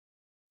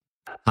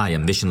Hi,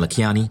 I'm Vishen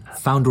Lakhiani,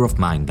 founder of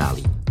Mind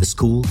Valley, the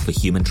school for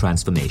human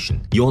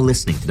transformation. You're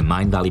listening to the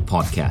Mind Valley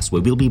podcast,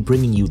 where we'll be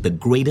bringing you the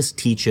greatest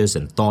teachers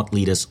and thought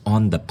leaders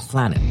on the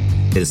planet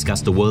to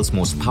discuss the world's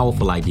most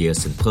powerful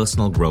ideas in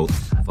personal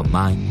growth for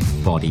mind,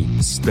 body,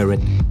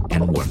 spirit,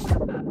 and work.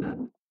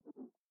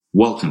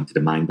 Welcome to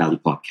the Mind Valley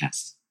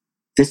podcast.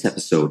 This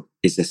episode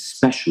is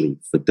especially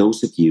for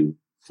those of you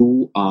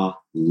who are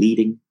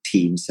leading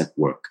teams at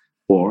work,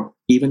 or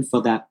even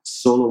for that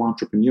solo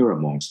entrepreneur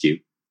amongst you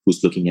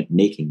who's looking at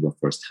making your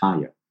first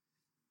hire.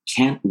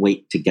 Can't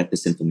wait to get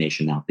this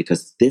information out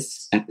because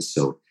this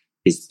episode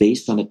is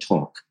based on a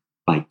talk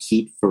by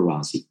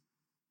Ferrazzi.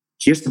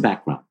 Here's the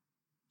background.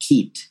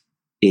 Keith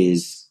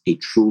is a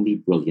truly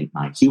brilliant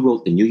mind. He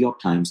wrote the New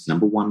York Times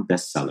 #1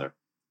 bestseller,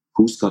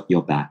 Who's Got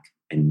Your Back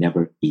and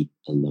Never Eat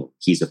Alone.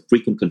 He's a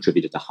frequent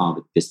contributor to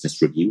Harvard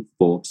Business Review,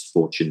 Forbes,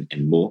 Fortune,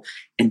 and more.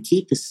 And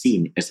Keith is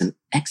seen as an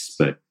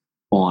expert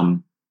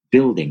on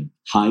building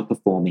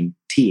high-performing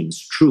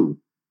teams through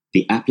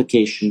the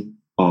application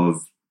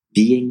of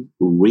being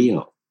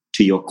real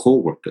to your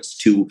coworkers,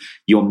 to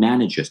your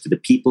managers, to the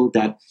people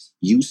that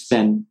you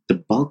spend the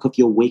bulk of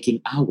your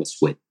waking hours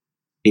with.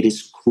 It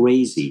is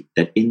crazy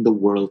that in the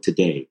world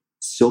today,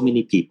 so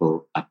many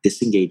people are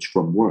disengaged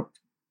from work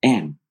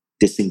and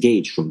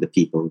disengaged from the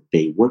people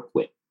they work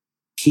with.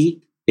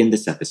 Keith, in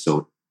this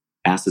episode,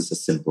 asks a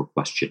simple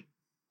question.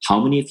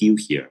 How many of you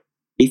here,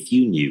 if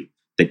you knew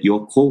that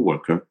your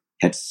coworker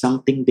had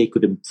something they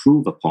could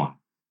improve upon,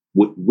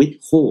 would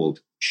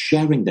withhold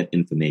sharing that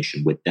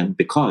information with them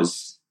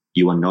because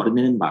you are not in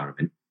an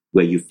environment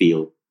where you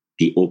feel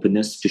the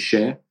openness to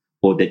share,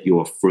 or that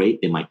you're afraid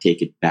they might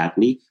take it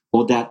badly,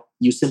 or that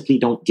you simply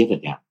don't give a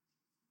damn?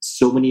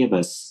 So many of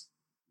us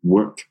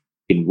work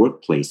in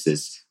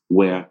workplaces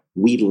where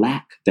we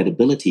lack that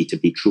ability to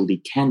be truly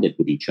candid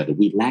with each other.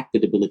 We lack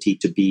that ability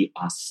to be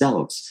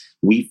ourselves.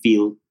 We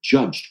feel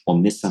judged or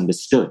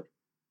misunderstood.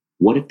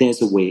 What if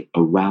there's a way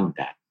around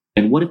that?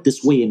 And what if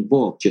this way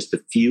involved just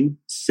a few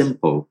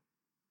simple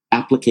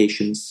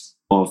applications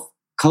of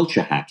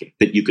culture hacking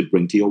that you could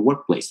bring to your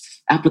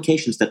workplace?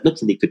 Applications that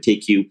literally could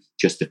take you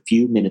just a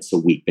few minutes a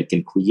week that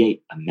can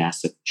create a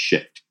massive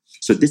shift.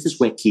 So this is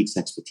where Keith's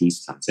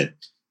expertise comes in.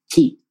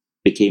 Keith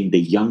became the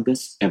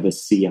youngest ever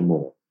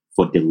CMO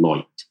for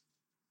Deloitte.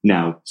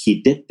 Now, he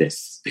did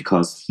this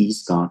because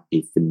he's got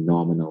a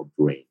phenomenal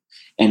brain.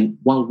 And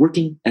while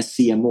working as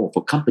CMO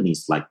for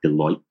companies like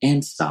Deloitte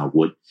and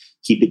Starwood,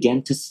 he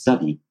began to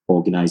study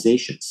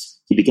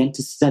organizations. He began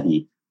to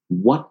study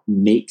what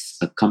makes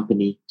a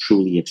company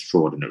truly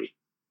extraordinary.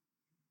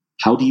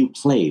 How do you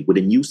play with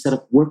a new set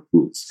of work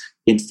rules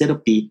instead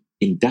of the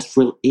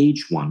industrial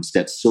age ones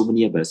that so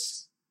many of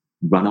us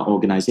run our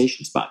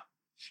organizations by?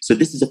 So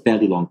this is a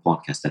fairly long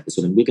podcast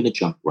episode, and we're going to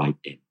jump right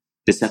in.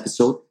 This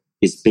episode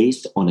is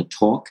based on a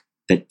talk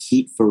that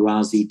Keith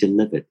Ferrazzi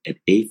delivered at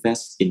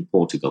A-Fest in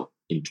Portugal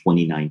in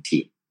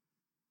 2019.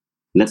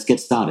 Let's get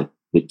started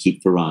with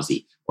Keith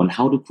Ferrazzi on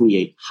how to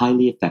create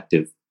highly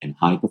effective and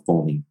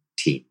high-performing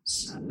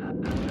teams.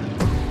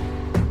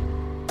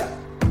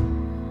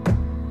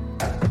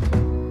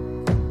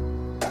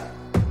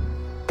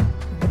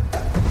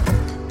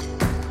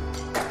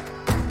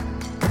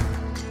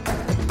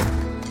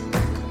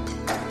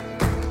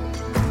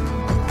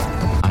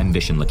 I'm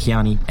Vishen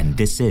Lakhiani, and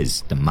this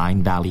is the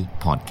Mind Valley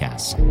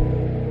Podcast.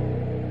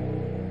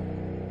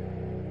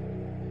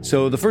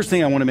 So the first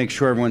thing I want to make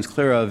sure everyone's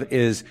clear of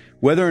is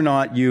whether or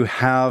not you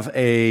have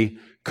a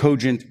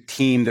cogent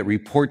team that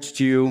reports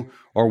to you,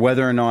 or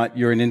whether or not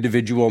you're an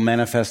individual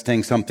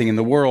manifesting something in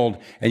the world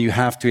and you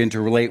have to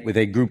interrelate with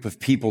a group of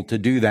people to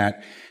do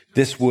that.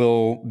 This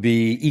will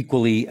be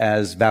equally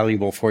as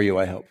valuable for you,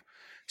 I hope.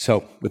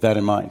 So with that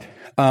in mind,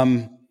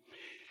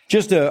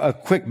 just a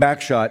quick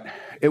backshot.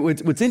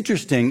 What's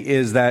interesting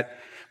is that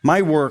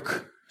my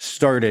work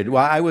started,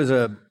 well, I was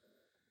a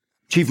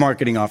chief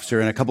marketing officer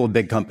in a couple of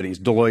big companies,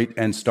 Deloitte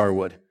and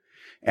Starwood.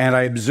 And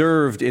I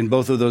observed in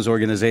both of those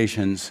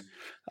organizations,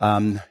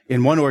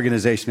 in one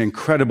organization,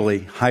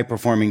 incredibly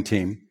high-performing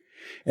team.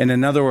 In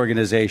another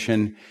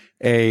organization,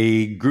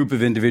 a group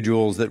of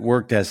individuals that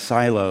worked as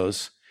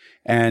silos.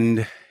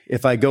 And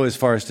if I go as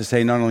far as to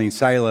say not only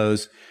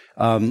silos,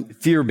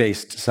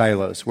 fear-based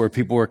silos, where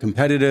people were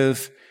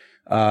competitive.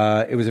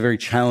 It was a very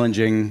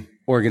challenging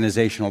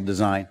organizational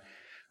design.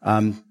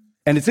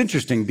 And it's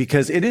interesting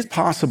because it is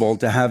possible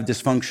to have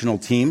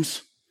dysfunctional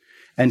teams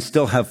and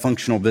still have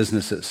functional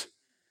businesses.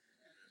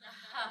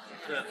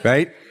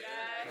 Right?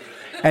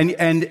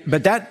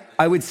 But that,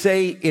 I would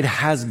say it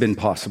has been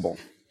possible.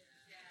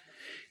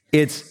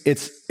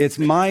 It's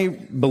my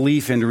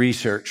belief in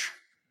research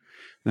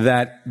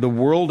that the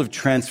world of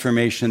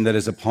transformation that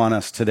is upon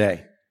us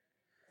today,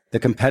 the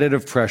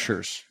competitive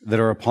pressures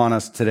that are upon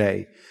us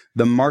today,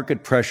 the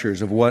market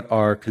pressures of what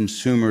our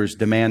consumers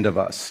demand of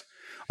us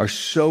are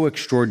so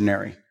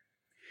extraordinary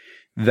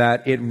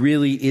that it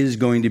really is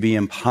going to be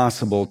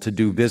impossible to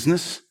do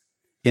business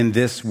in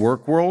this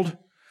work world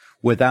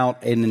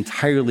without an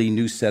entirely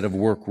new set of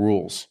work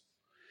rules.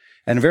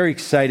 And I'm very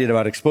excited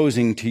about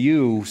exposing to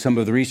you some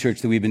of the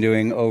research that we've been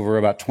doing over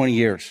about 20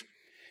 years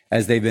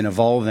as they've been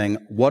evolving,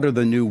 what are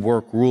the new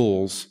work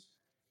rules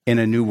in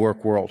a new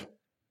work world?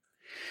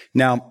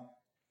 Now,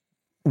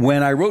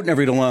 when I wrote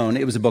Never Eat Alone,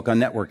 it was a book on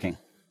networking.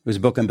 It was a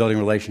book on building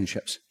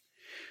relationships.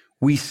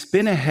 We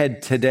spin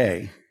ahead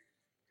today,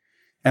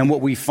 and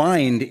what we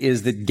find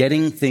is that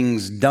getting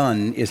things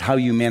done is how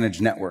you manage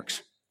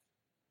networks.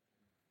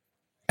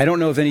 I don't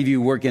know if any of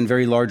you work in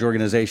very large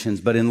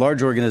organizations, but in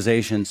large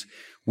organizations,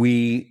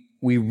 we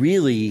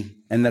really,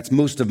 and that's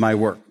most of my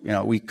work,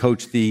 we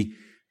coach the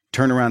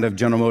turnaround of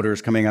General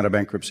Motors coming out of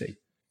bankruptcy,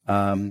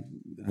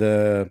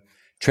 the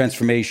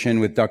transformation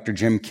with Dr.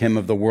 Jim Kim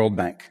of the World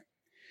Bank,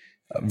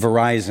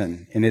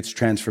 Verizon in its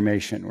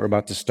transformation. We're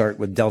about to start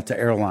with Delta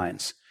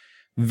Airlines.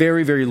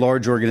 Very, very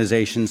large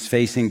organizations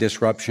facing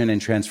disruption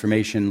and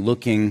transformation,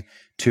 looking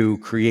to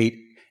create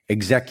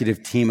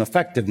executive team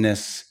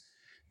effectiveness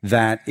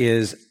that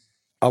is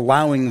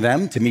allowing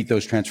them to meet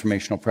those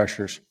transformational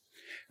pressures.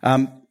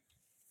 And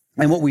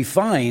what we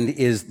find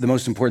is the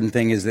most important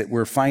thing is that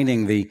we're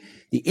finding the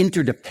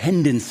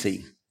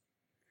interdependency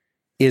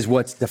is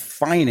what's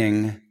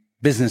defining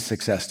business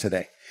success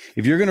today.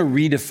 If you're going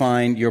to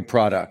redefine your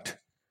product,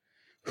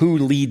 who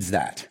leads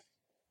that?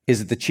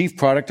 Is it the chief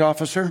product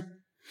officer?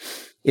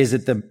 Is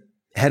it the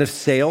head of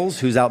sales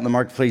who's out in the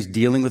marketplace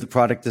dealing with the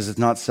product as it's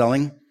not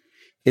selling?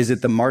 Is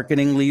it the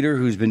marketing leader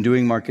who's been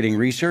doing marketing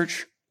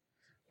research?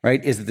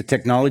 Right? Is it the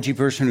technology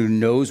person who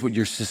knows what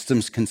your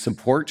systems can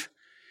support?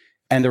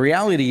 And the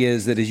reality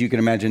is that, as you can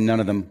imagine, none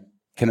of them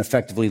can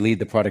effectively lead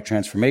the product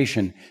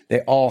transformation.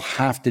 They all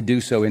have to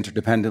do so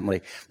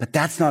interdependently. But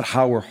that's not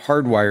how we're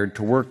hardwired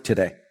to work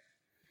today.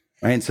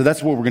 Right? And so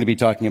that's what we're going to be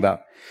talking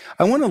about.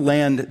 I want to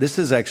land, this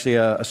is actually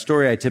a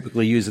story I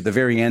typically use at the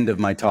very end of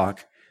my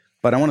talk,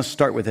 but I want to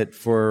start with it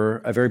for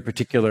a very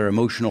particular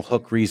emotional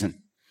hook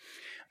reason.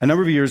 A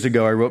number of years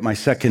ago, I wrote my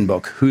second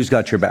book, Who's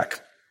Got Your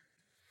Back?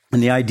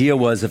 And the idea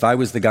was, if I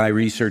was the guy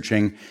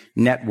researching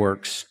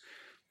networks,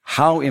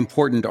 how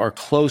important are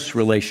close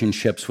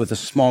relationships with a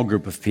small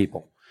group of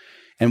people?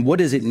 And what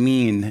does it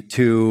mean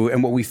to,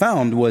 and what we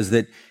found was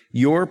that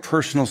your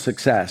personal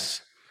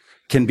success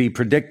can be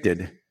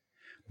predicted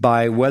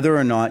by whether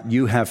or not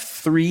you have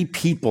 3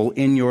 people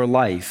in your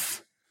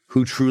life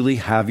who truly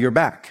have your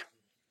back.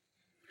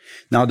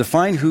 Now,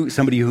 define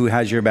somebody who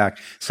has your back.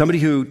 Somebody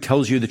who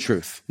tells you the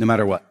truth, no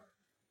matter what.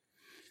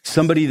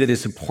 Somebody that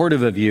is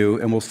supportive of you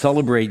and will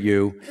celebrate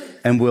you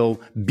and will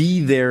be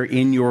there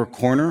in your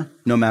corner,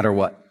 no matter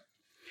what.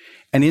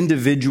 An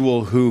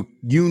individual who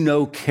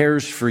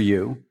cares for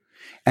you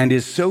and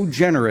is so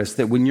generous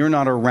that when you're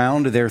not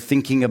around, they're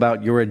thinking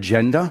about your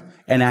agenda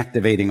and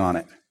activating on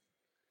it.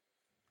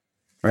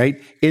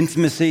 Right?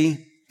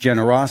 Intimacy,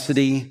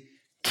 generosity,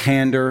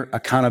 candor,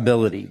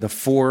 accountability, the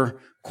 4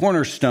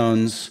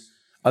 cornerstones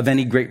of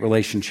any great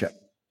relationship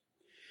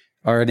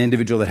are an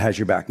individual that has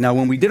your back. Now,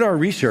 when we did our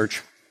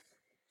research,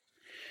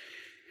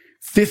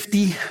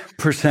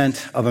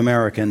 50% of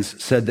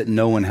Americans said that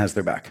no one has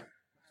their back.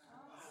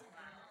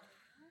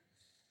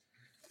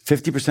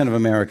 50% of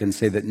Americans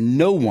say that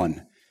no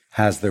one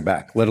has their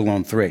back, let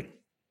alone 3.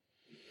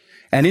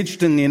 And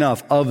interestingly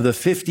enough, of the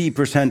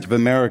 50% of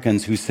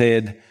Americans who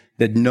said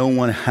that no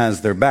one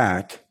has their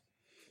back,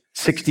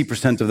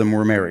 60% of them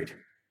were married.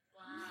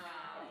 Wow.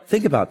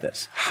 Think about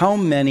this. How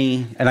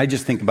many, and I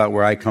just think about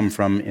where I come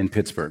from in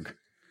Pittsburgh,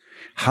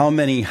 how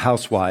many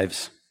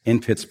housewives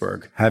in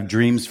Pittsburgh have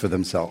dreams for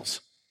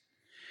themselves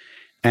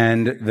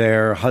and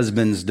their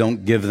husbands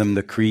don't give them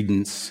the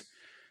credence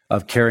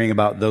of caring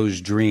about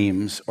those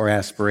dreams or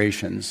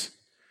aspirations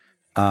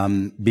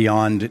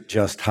beyond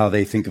just how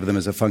they think of them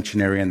as a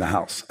functionary in the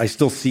house. I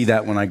still see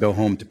that when I go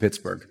home to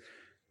Pittsburgh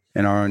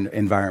in our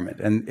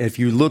environment. And if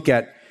you look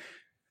at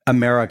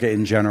America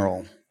in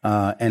general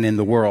and in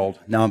the world,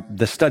 now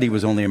the study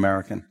was only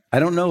American. I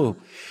don't know,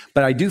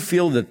 but I do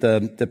feel that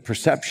the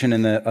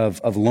perception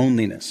of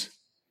loneliness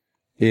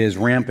is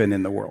rampant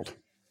in the world.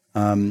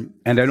 And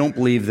I don't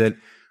believe that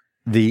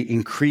the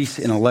increase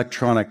in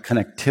electronic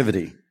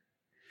connectivity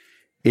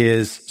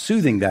is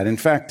soothing that. In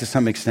fact, to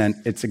some extent,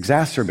 it's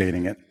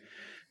exacerbating it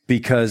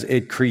because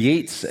it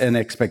creates an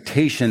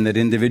expectation that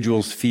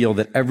individuals feel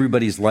that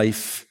everybody's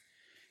life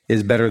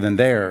is better than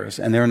theirs,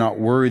 and they're not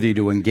worthy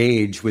to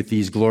engage with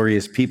these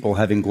glorious people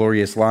having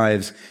glorious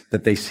lives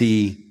that they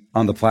see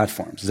on the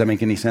platforms. Does that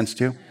make any sense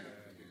to you?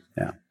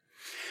 Yeah.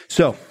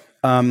 So,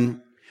 let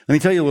me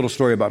tell you a little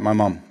story about my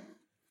mom.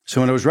 So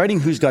when I was writing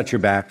Who's Got Your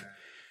Back,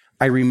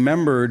 I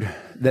remembered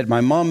that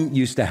my mom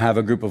used to have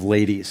a group of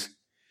ladies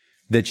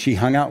that she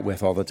hung out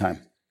with all the time.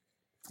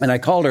 And I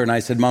called her and I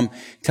said, Mom,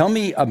 tell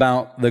me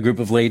about the group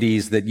of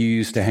ladies that you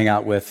used to hang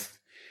out with.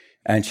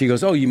 And she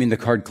goes, oh, you mean the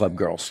card club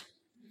girls?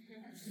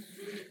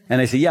 And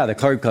I said, yeah, the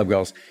card club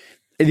girls.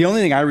 And the only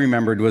thing I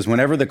remembered was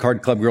whenever the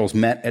card club girls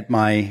met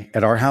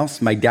at our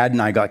house, my dad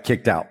and I got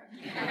kicked out.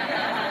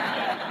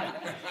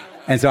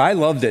 And so I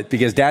loved it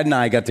because Dad and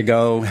I got to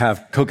go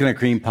have coconut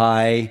cream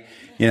pie,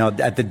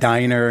 at the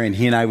diner, and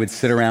he and I would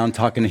sit around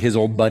talking to his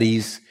old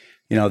buddies,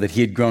 that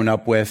he had grown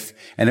up with.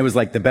 And it was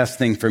like the best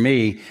thing for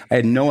me.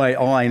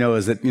 All I know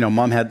is that,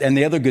 Mom had, and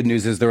the other good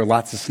news is there were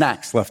lots of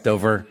snacks left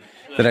over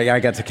that I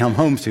got to come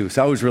home to.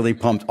 So I was really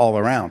pumped all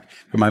around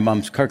for my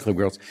mom's car club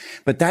girls.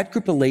 But that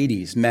group of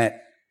ladies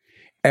met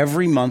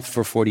every month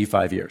for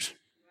 45 years.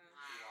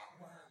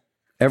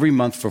 Every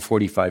month for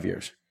 45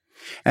 years.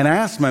 And I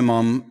asked my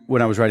mom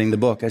when I was writing the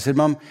book, I said,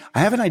 Mom, I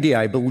have an idea.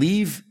 I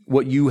believe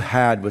what you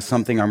had was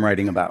something I'm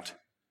writing about.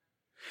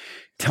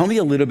 Tell me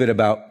a little bit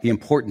about the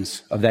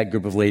importance of that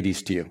group of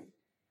ladies to you.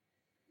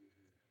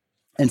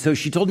 And so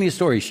she told me a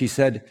story. She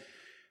said,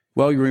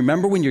 well, you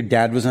remember when your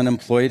dad was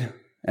unemployed?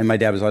 And my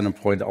dad was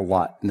unemployed a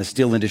lot in the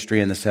steel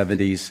industry in the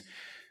 70s.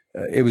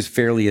 It was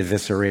fairly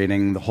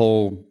eviscerating. The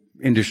whole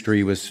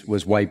industry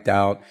was wiped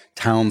out.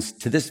 Towns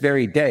to this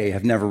very day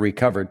have never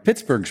recovered.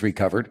 Pittsburgh's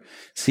recovered,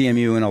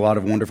 CMU and a lot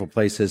of wonderful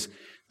places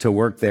to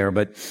work there.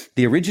 But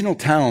the original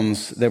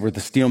towns that were the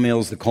steel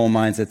mills, the coal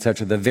mines,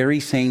 etc., the very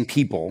same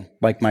people,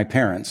 like my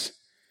parents,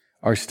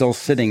 are still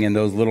sitting in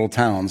those little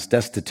towns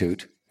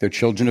destitute. Their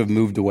children have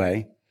moved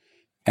away,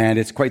 and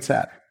it's quite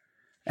sad.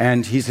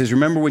 And he says,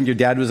 remember when your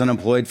dad was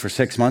unemployed for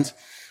 6 months?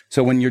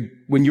 So when you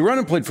were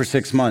unemployed for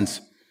 6 months,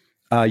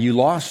 you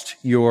lost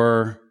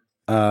your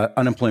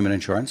unemployment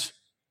insurance,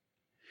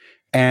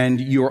 and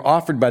you were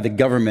offered by the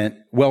government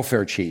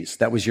welfare cheese.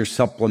 That was your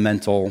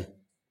supplemental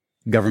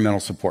governmental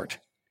support.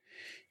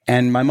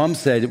 And my mom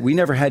said, we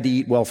never had to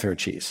eat welfare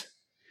cheese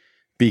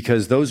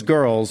because those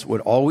girls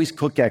would always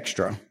cook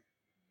extra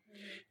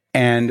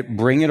and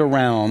bring it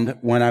around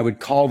when I would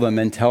call them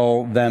and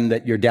tell them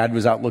that your dad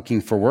was out looking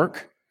for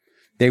work.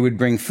 They would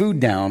bring food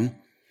down,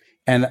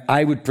 and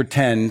I would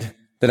pretend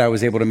that I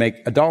was able to make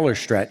a dollar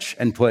stretch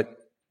and put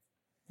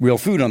real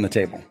food on the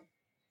table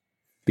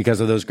because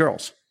of those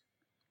girls.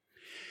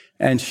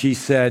 And she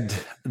said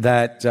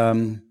that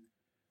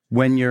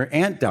when your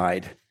aunt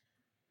died,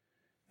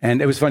 and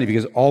it was funny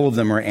because all of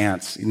them were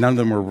aunts. None of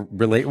them were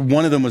related.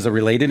 One of them was a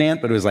related aunt,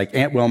 but it was like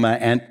Aunt Wilma,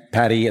 Aunt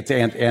Patty, it's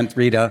Aunt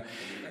Rita.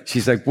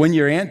 She's like, when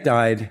your aunt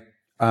died,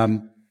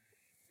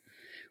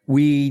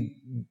 we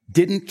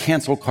didn't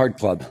cancel Card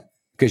Club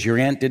because your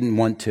aunt didn't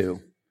want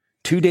to.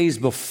 2 days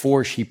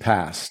before she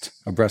passed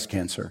of breast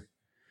cancer,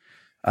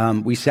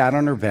 we sat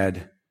on her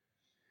bed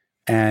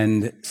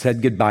and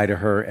said goodbye to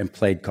her and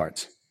played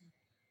cards.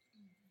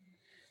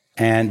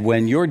 And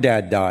when your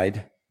dad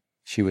died,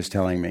 she was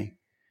telling me,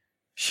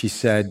 she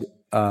said,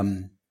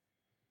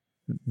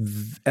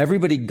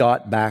 everybody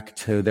got back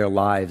to their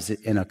lives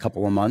in a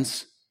couple of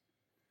months.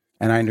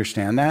 And I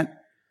understand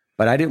that,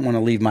 but I didn't want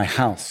to leave my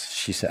house,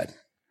 she said.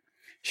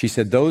 She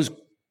said, those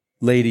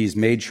ladies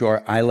made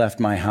sure I left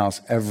my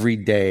house every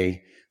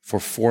day for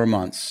 4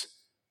 months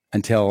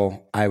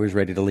until I was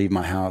ready to leave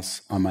my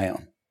house on my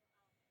own,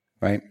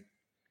 right?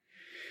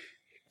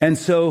 And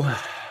so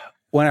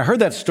when I heard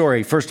that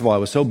story, first of all, I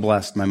was so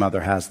blessed my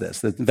mother has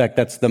this. In fact,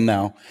 that's them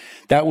now.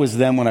 That was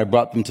them when I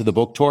brought them to the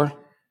book tour.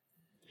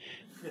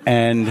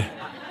 And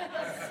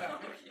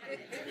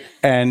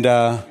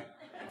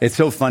it's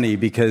so funny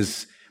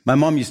because my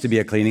mom used to be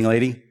a cleaning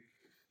lady.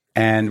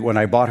 And when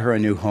I bought her a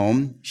new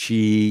home,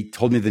 she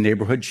told me the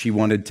neighborhood she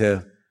wanted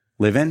to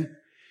live in.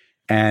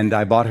 And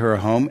I bought her a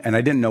home, and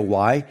I didn't know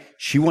why.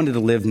 She wanted to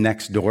live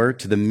next door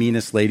to the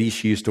meanest lady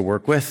she used to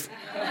work with.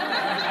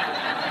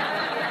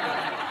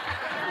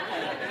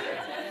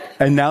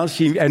 And now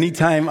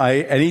anytime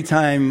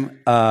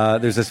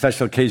there's a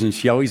special occasion,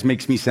 she always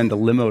makes me send a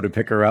limo to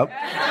pick her up.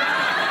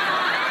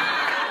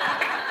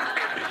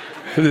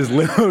 So this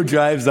limo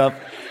drives up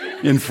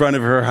in front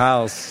of her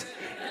house.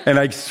 And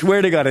I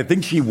swear to God, I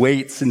think she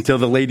waits until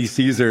the lady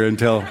sees her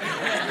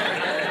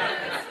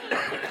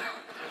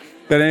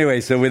But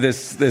anyway, so with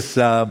this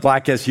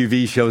black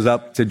SUV shows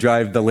up to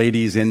drive the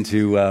ladies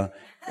into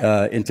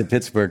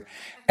Pittsburgh.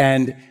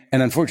 And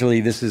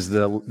unfortunately,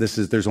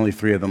 there's only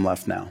 3 of them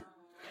left now.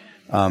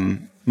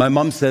 My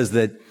mom says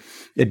that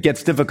it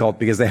gets difficult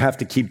because they have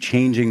to keep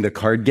changing the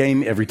card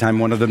game every time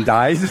one of them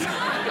dies.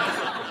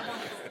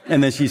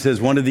 And then she says,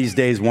 one of these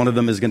days, one of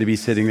them is going to be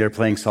sitting there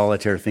playing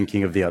solitaire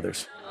thinking of the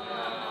others.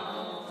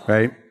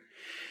 Right?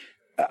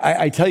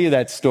 I tell you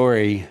that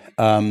story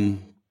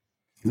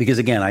because,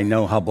 again, I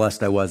know how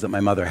blessed I was that my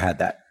mother had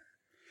that.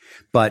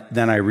 But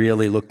then I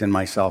really looked in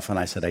myself and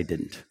I said, I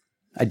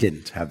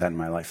didn't have that in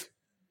my life.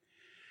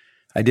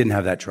 I didn't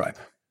have that tribe.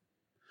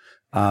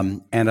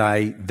 And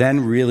I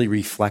then really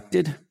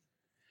reflected,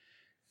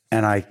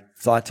 and I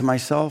thought to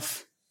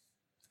myself,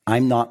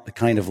 I'm not the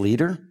kind of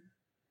leader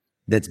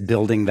that's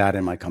building that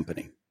in my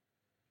company.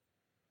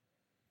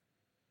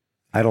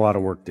 I had a lot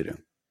of work to do.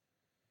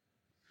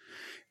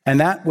 And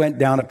that went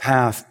down a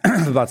path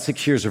of about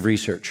 6 years of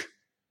research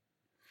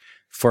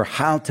for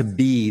how to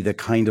be the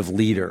kind of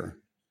leader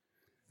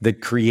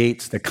that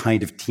creates the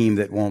kind of team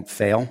that won't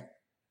fail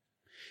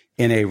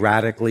in a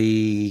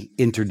radically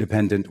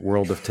interdependent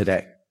world of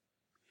today.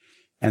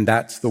 And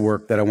that's the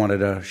work that I wanted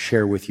to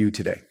share with you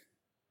today.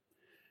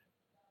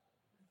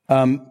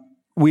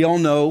 We all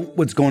know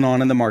what's going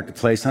on in the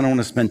marketplace. I don't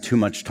want to spend too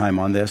much time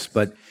on this,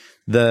 but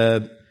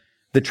the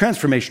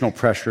transformational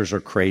pressures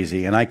are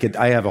crazy. And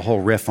I have a whole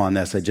riff on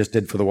this I just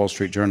did for the Wall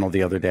Street Journal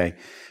the other day.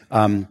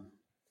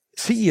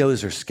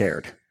 CEOs are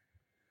scared.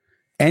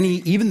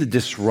 Even the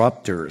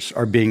disruptors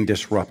are being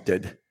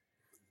disrupted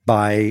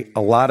by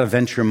a lot of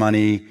venture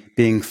money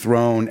being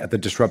thrown at the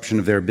disruption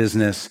of their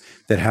business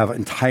that have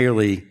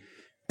entirely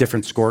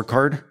different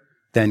scorecard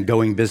than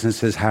going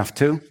businesses have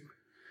to.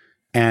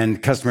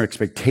 And customer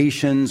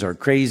expectations are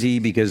crazy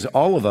because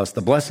all of us,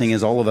 the blessing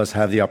is all of us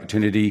have the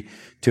opportunity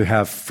to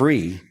have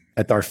free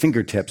at our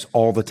fingertips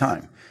all the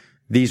time.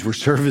 These were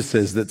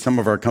services that some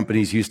of our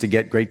companies used to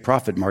get great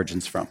profit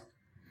margins from,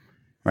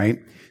 right?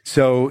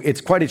 So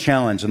it's quite a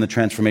challenge on the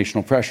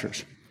transformational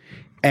pressures.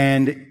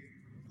 And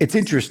it's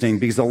interesting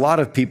because a lot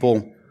of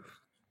people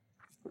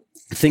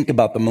think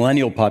about the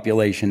millennial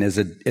population as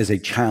a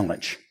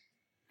challenge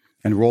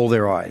and roll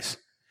their eyes.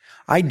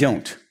 I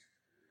don't.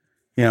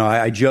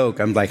 I joke,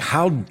 I'm like,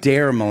 how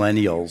dare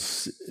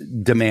millennials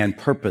demand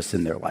purpose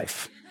in their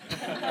life?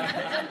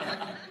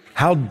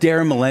 How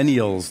dare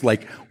millennials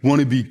want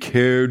to be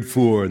cared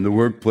for in the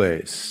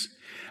workplace?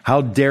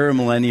 How dare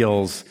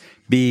millennials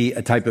be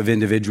a type of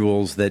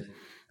individuals that,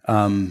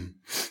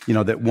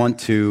 that want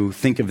to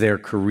think of their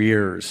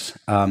careers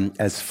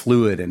as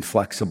fluid and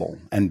flexible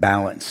and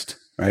balanced,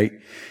 right?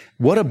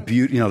 What a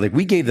beauty,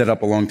 we gave that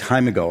up a long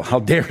time ago. How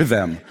dare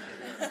them?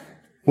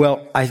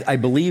 Well, I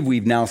believe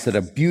we've now set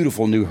a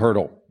beautiful new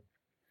hurdle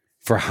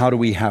for how do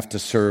we have to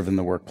serve in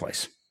the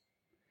workplace.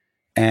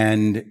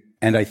 And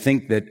I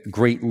think that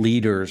great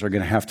leaders are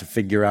going to have to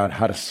figure out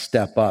how to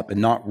step up and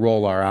not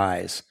roll our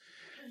eyes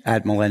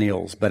at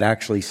millennials, but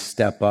actually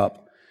step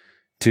up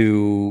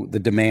to the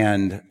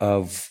demand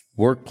of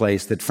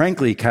workplace that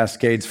frankly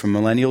cascades from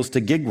millennials to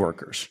gig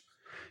workers.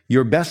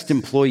 Your best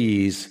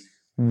employees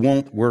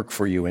won't work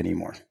for you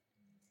anymore.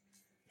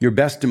 Your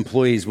best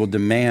employees will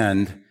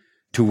demand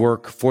to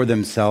work for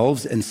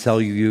themselves and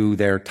sell you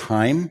their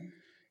time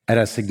at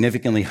a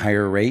significantly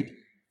higher rate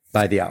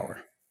by the hour.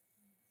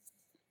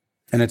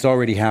 And it's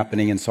already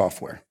happening in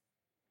software.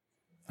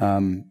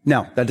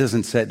 Now, that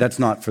doesn't say, that's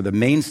not for the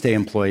mainstay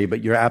employee,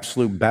 but your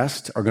absolute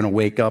best are going to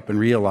wake up and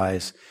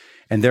realize,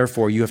 and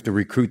therefore you have to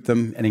recruit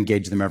them and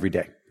engage them every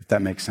day, if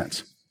that makes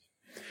sense.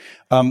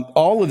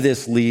 All of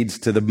this leads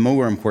to the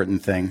more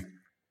important thing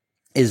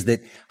is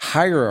that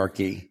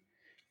hierarchy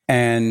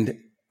and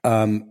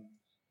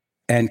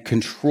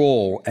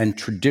control and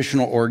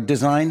traditional org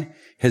design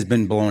has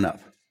been blown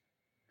up.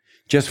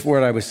 Just for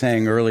what I was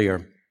saying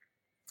earlier.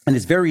 And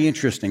it's very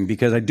interesting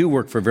because I do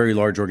work for very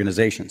large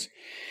organizations.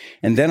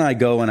 And then I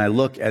go and I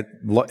look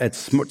at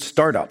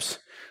startups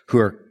who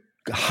are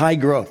high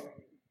growth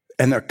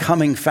and they're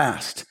coming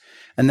fast.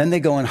 And then they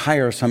go and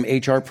hire some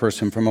HR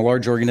person from a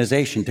large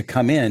organization to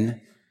come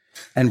in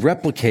and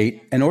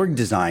replicate an org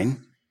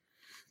design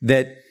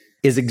that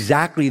is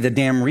exactly the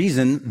damn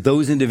reason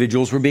those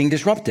individuals were being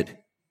disrupted.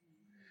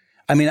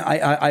 I mean,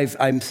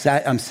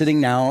 I'm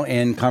sitting now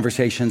in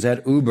conversations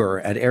at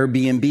Uber, at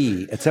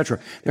Airbnb, et cetera.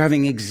 They're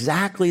having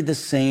exactly the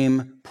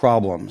same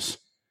problems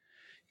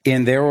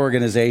in their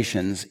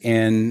organizations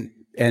and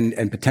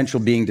potential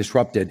being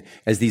disrupted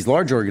as these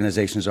large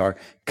organizations are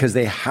because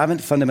they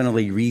haven't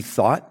fundamentally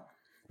rethought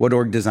what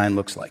org design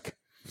looks like.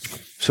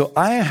 So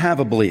I have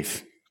a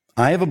belief,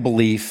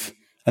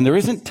 and there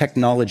isn't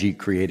technology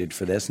created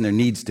for this, and there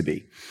needs to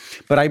be,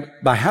 but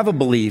I have a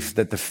belief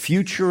that the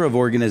future of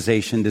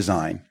organization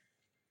design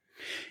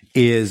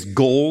is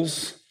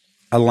goals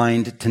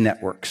aligned to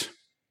networks.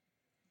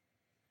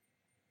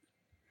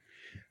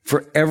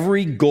 For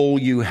every goal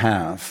you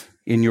have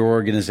in your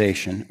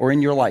organization or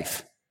in your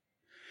life,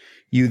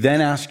 you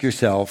then ask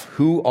yourself,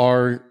 who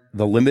are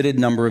the limited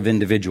number of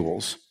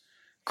individuals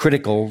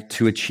critical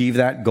to achieve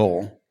that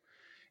goal?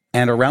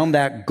 And around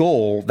that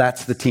goal,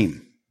 that's the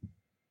team.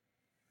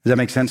 Does that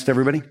make sense to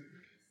everybody?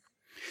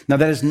 Now,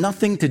 that has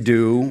nothing to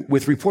do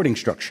with reporting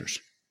structures.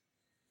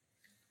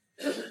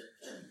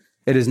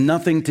 It has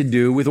nothing to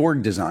do with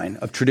org design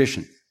of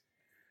tradition.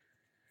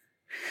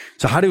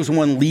 So how does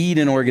one lead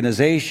an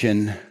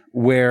organization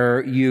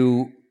where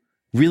you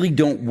really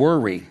don't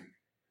worry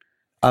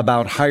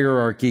about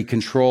hierarchy,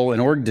 control,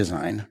 and org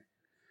design,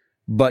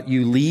 but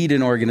you lead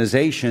an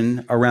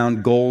organization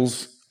around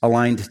goals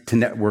aligned to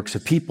networks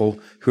of people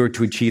who are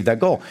to achieve that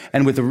goal?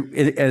 And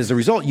as a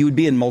result, you would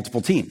be in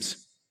multiple teams.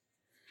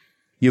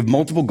 You have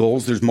multiple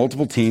goals, there's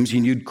multiple teams,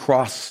 and you'd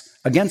cross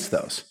against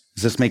those.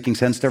 Is this making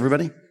sense to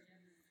everybody?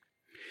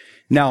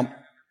 Now,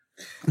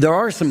 there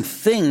are some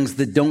things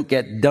that don't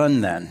get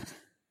done then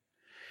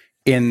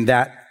in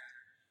that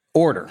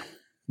order.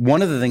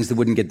 One of the things that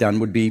wouldn't get done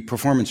would be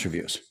performance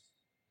reviews.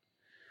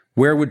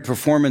 Where would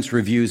performance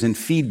reviews and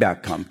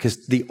feedback come?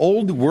 Because the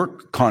old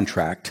work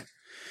contract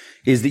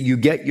is that you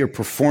get your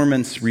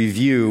performance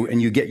review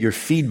and you get your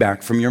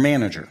feedback from your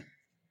manager.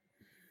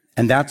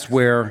 And that's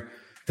where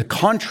the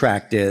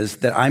contract is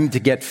that I'm to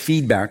get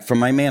feedback from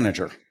my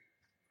manager.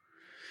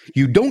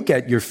 You don't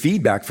get your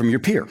feedback from your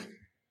peer.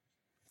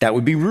 That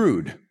would be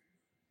rude.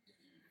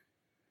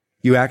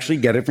 You actually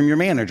get it from your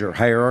manager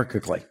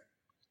hierarchically.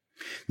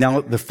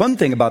 Now, the fun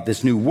thing about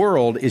this new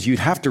world is you'd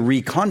have to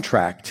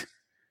recontract.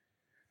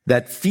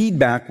 That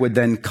feedback would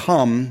then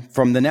come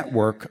from the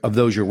network of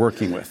those you're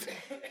working with.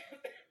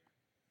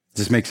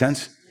 Does this make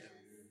sense?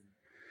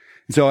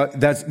 So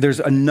there's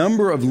a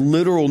number of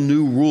literal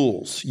new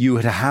rules you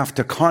would have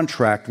to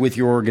contract with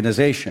your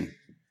organization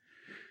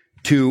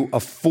to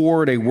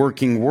afford a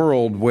working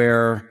world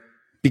where,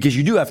 because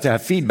you do have to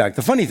have feedback.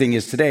 The funny thing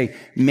is today,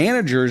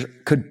 managers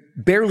could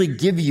barely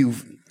give you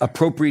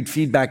appropriate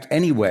feedback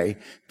anyway,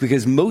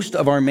 because most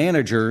of our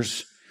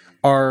managers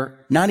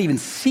are not even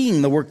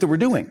seeing the work that we're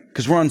doing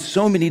because we're on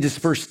so many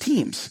dispersed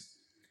teams.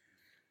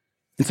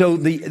 And so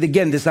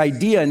again, this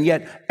idea, and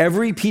yet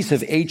every piece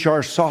of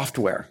HR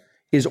software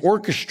is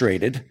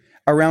orchestrated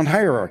around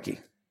hierarchy,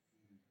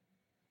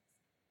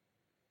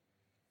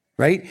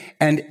 right?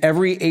 And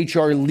every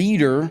HR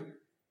leader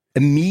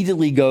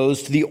immediately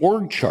goes to the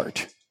org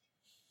chart.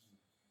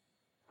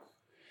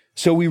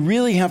 So we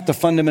really have to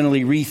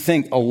fundamentally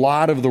rethink a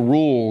lot of the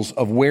rules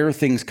of where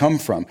things come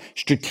from.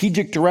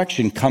 Strategic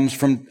direction comes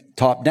from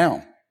top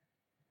down,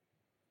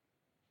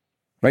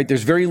 right?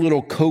 There's very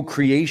little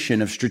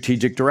co-creation of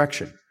strategic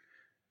direction.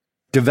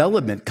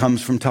 Development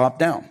comes from top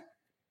down.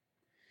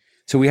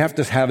 So we have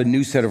to have a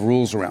new set of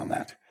rules around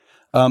that.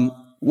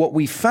 What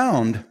we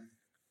found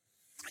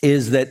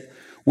is that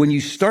when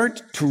you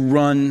start to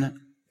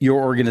run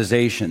your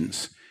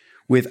organizations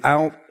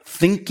without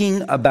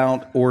thinking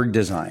about org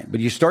design, but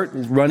you start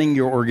running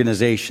your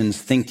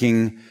organizations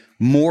thinking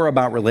more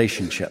about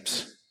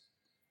relationships,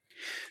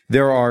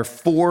 there are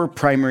 4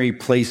 primary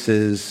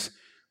places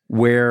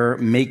where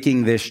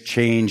making this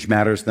change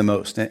matters the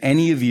most. And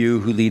any of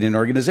you who lead an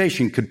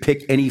organization could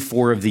pick any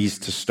 4 of these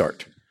to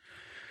start.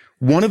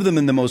 One of them,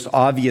 in the most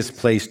obvious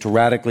place to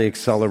radically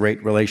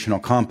accelerate relational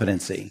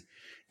competency,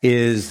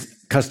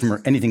 is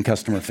anything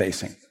customer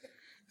facing.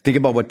 Think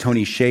about what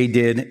Tony Hsieh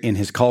did in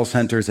his call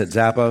centers at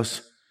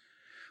Zappos,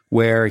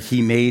 where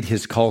he made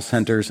his call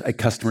centers a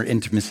customer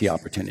intimacy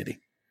opportunity.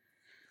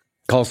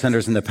 Call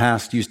centers in the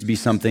past used to be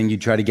something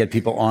you'd try to get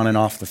people on and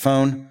off the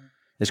phone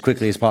as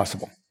quickly as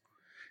possible.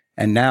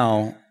 And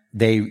now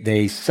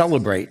they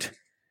celebrate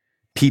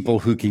people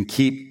who can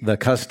keep the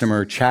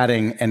customer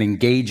chatting and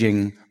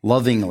engaging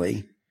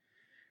lovingly.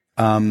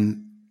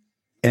 And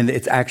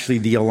it's actually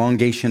the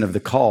elongation of the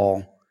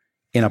call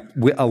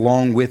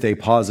along with a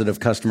positive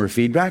customer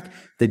feedback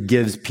that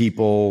gives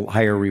people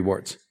higher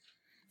rewards,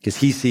 because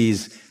he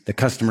sees the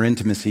customer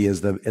intimacy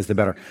as the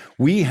better.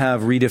 We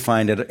have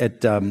redefined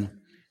it at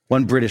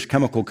one British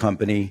chemical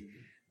company.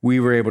 We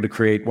were able to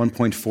create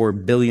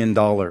 $1.4 billion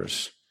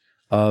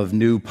of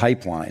new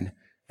pipeline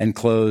and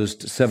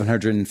closed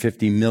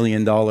 $750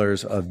 million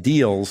of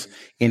deals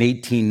in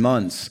 18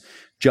 months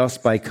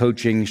just by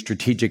coaching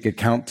strategic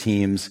account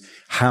teams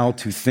how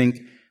to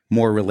think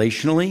more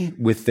relationally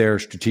with their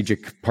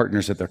strategic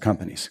partners at their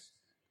companies.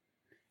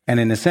 And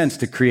in a sense,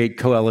 to create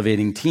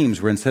co-elevating teams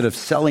where instead of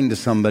selling to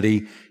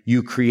somebody,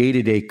 you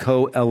created a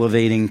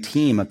co-elevating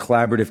team, a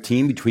collaborative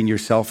team between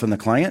yourself and the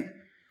client,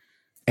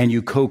 and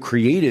you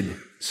co-created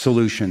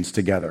solutions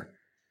together.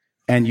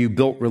 And you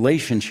built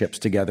relationships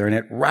together, and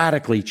it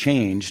radically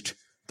changed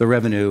the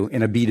revenue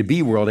in a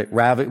B2B world.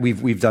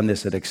 We've done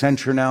this at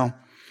Accenture now,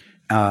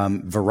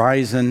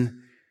 Verizon.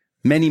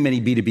 Many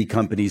B2B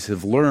companies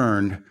have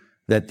learned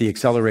that the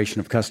acceleration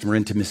of customer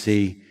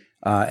intimacy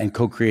and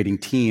co-creating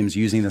teams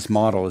using this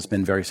model has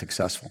been very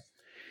successful.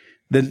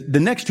 The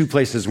next 2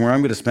 places where I'm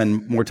going to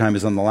spend more time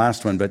is on the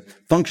last one, but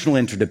functional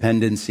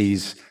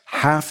interdependencies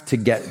have to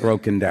get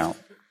broken down.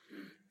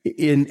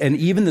 And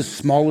even the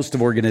smallest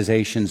of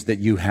organizations that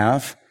you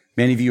have,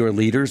 many of you are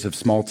leaders of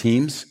small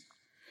teams,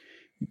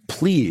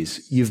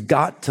 please, you've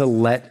got to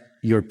let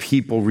your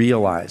people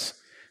realize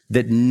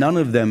that none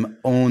of them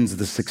owns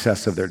the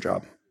success of their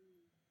job.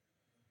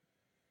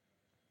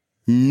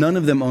 None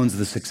of them owns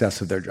the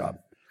success of their job.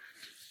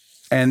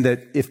 And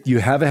that if you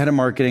have a head of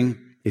marketing,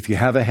 if you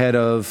have a head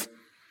of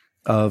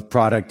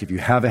product, if you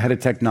have a head of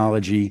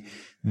technology,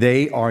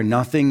 they are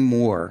nothing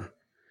more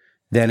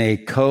than a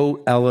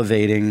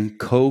co-elevating,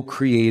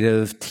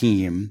 co-creative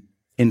team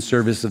in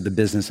service of the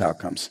business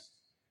outcomes.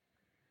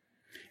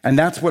 And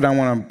that's what I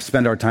want to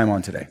spend our time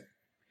on today,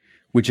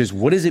 which is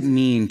what does it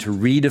mean to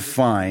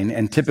redefine,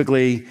 and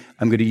typically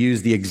I'm going to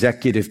use the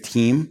executive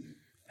team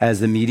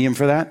as the medium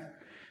for that.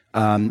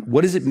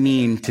 What does it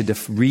mean to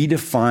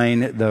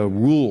redefine the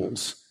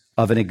rules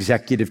of an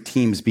executive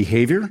team's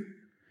behavior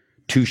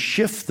to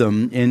shift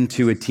them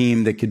into a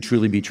team that could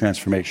truly be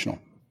transformational?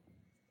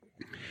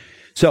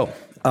 So,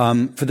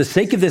 for the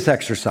sake of this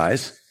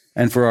exercise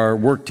and for our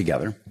work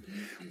together,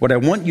 what I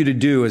want you to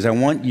do is I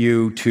want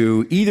you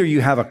to either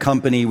you have a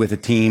company with a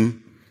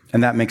team,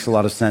 and that makes a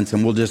lot of sense,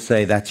 and we'll just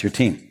say that's your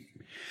team.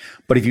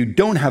 But if you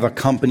don't have a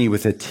company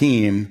with a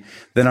team,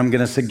 then I'm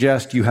going to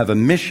suggest you have a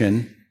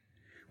mission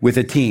with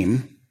a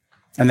team,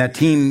 and that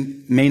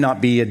team may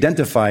not be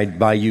identified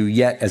by you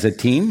yet as a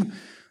team,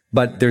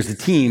 but there's a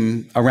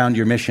team around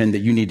your mission that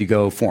you need to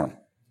go form.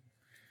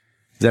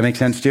 Does that make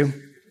sense to you?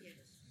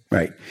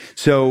 Right.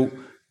 So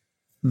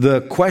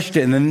the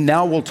question, and then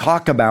now we'll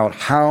talk about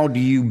how do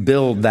you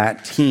build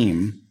that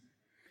team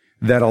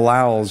that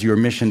allows your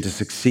mission to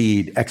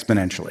succeed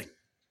exponentially.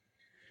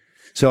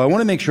 So I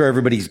want to make sure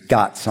everybody's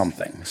got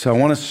something. So I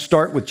want to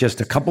start with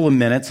just a couple of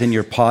minutes in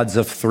your pods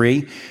of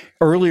 3.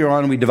 Earlier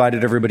on, we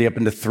divided everybody up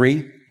into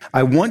 3.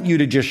 I want you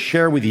to just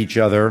share with each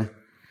other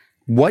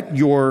what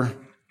your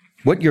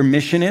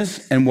mission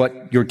is and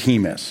what your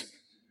team is.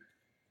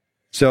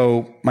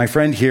 So my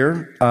friend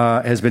here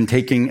has been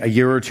taking a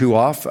year or 2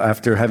 off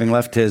after having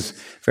left his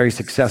very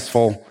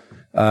successful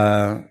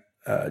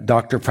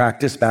doctor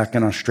practice back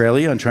in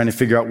Australia and trying to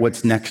figure out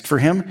what's next for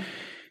him.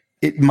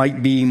 It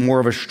might be more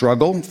of a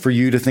struggle for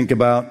you to think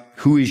about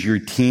who is your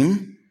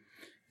team,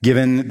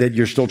 given that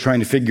you're still trying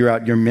to figure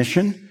out your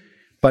mission.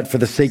 But for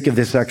the sake of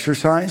this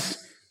exercise,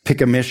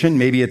 pick a mission.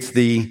 Maybe it's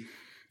the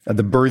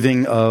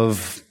birthing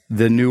of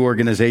the new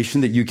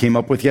organization that you came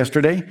up with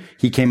yesterday.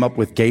 He came up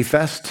with Gay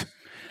Fest,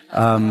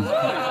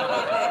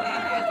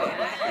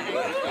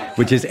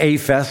 which is a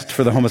fest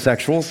for the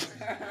homosexuals.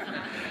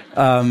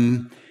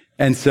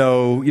 And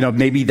so,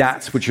 maybe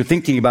that's what you're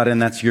thinking about, and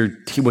that's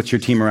what's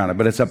your team around it,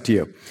 but it's up to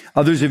you.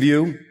 Others of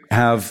you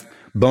have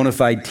bona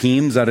fide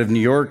teams out of New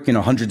York,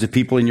 hundreds of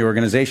people in your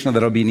organization.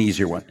 That'll be an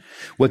easier one.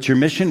 What's your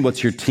mission?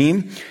 What's your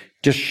team?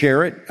 Just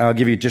share it. I'll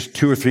give you just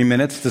 2 or 3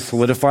 minutes to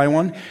solidify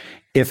one.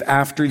 If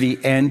after the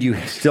end you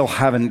still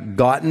haven't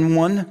gotten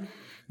one,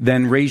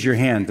 then raise your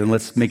hand and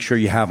let's make sure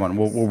you have one.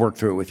 We'll work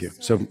through it with you.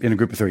 So in a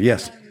group of 3,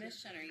 yes. What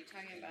mission are you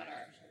talking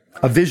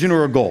about? A vision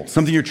or a goal,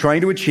 something you're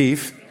trying to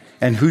achieve,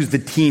 and who's the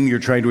team you're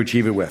trying to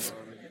achieve it with.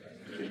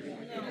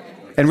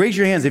 And raise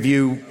your hands if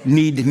you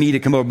need me to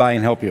come over by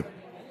and help you.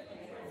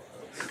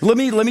 Let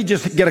me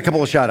just get a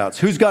couple of shout outs.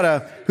 Who's got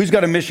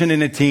a mission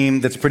in a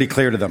team that's pretty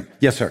clear to them?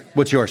 Yes, sir.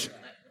 What's yours?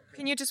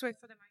 Can you just wait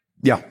for the mic?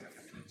 Yeah.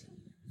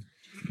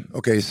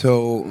 Okay,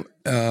 so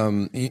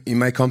in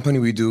my company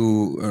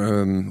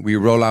we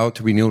roll out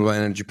renewable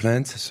energy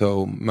plants.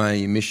 So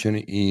my mission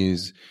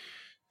is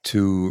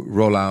to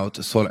roll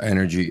out solar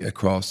energy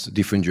across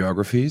different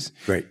geographies.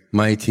 Great.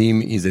 My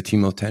team is a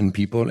team of 10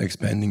 people,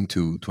 expanding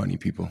to 20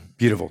 people.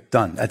 Beautiful.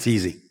 Done. That's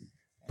easy.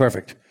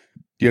 Perfect.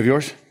 Do you have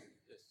yours?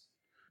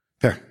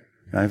 Here.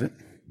 Can I have it?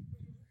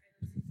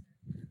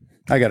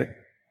 I got it.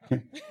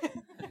 Here.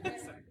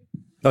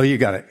 Oh, you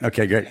got it.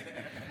 Okay, great.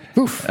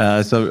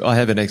 So I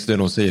have an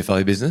external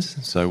CFO business.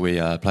 So we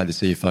play the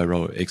CFO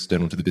role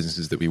external to the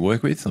businesses that we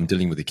work with. I'm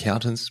dealing with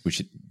accountants,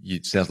 which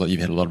it sounds like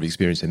you've had a lot of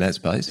experience in that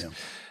space. Yeah.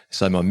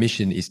 So my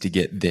mission is to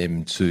get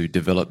them to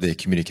develop their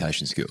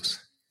communication skills.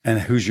 And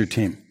who's your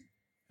team?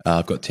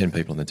 I've got 10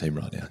 people on the team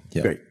right now.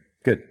 Yeah. Great.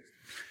 Good.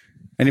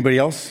 Anybody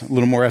else? A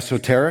little more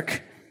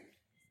esoteric?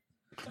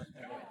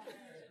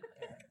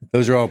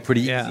 Those are all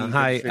pretty easy.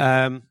 Hi.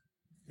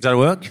 Does that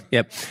work?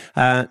 Yep.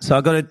 So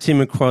I got a team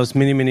across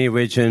many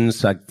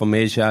regions, like from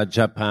Asia,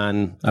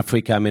 Japan,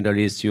 Africa, Middle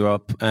East,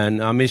 Europe.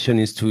 And our mission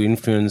is to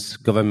influence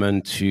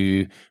government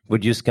to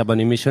reduce carbon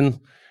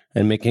emission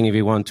and making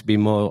everyone to be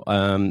more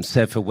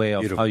self-aware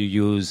of how you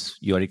use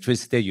your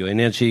electricity, your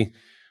energy,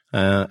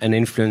 and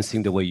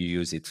influencing the way you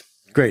use it.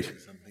 Great.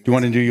 Do you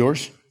want to do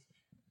yours?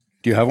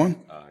 Do you have one?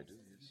 I do.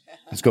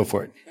 Let's go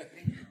for it.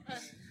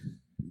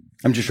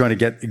 I'm just trying to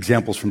get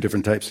examples from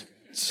different types.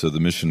 So the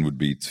mission would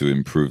be to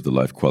improve the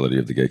life quality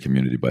of the gay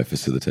community by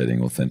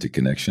facilitating authentic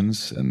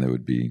connections, and there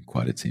would be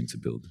quite a team to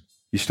build.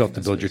 You still have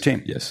to build your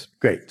team? Yes.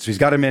 Great. So he's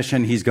got a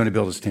mission. He's going to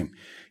build his team.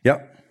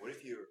 Yep. What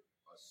if you're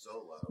a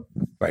solo?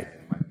 Right.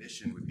 And my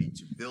mission would be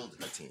to build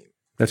a team.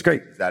 That's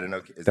great. Is that an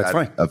okay? Is That's that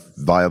fine. a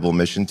viable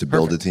mission to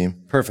build a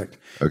team? Perfect.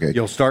 Okay.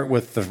 You'll start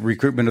with the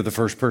recruitment of the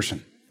first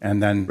person,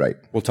 and then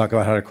we'll talk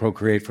about how to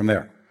co-create from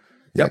there.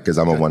 Yeah, because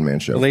I'm a one-man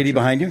show. The lady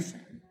behind you.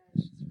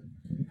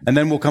 And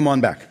then we'll come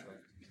on back.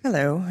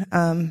 Hello.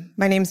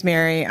 My name's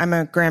Mary. I'm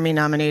a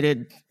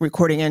Grammy-nominated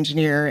recording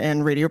engineer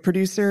and radio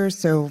producer.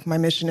 So my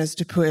mission is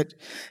to put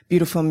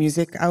beautiful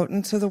music out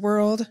into the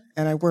world.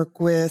 And I work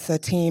with a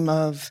team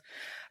of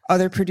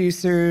other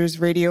producers,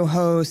 radio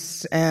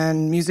hosts,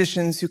 and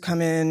musicians who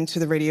come in to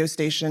the radio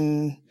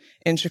station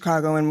in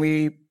Chicago, and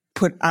we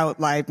put out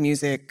live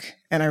music,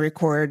 and I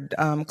record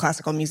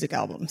classical music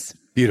albums.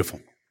 Beautiful.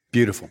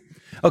 Beautiful.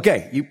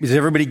 Okay. Does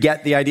everybody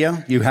get the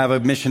idea? You have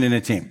a mission in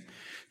a team.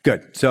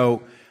 Good.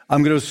 So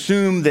I'm going to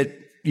assume that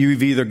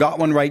you've either got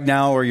one right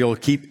now or you'll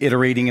keep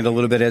iterating it a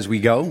little bit as we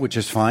go, which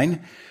is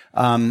fine.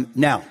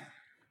 Now,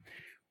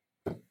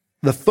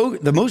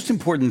 the most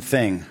important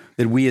thing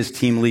that we as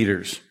team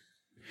leaders,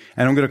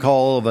 and I'm going to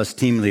call all of us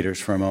team leaders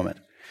for a moment,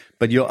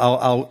 but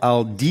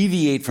I'll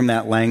deviate from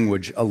that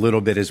language a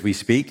little bit as we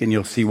speak, and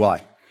you'll see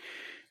why.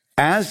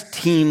 As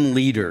team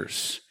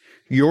leaders,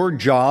 your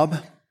job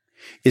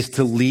is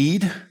to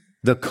lead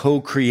the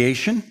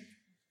co-creation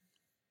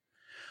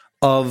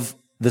of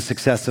the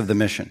success of the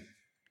mission.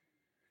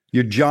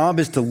 Your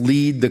job is to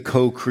lead the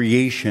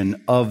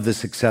co-creation of the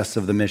success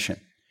of the mission.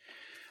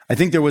 I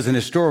think there was an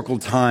historical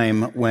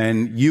time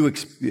when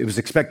it was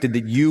expected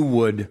that you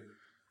would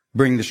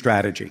bring the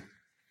strategy.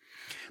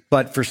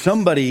 But for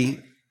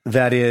somebody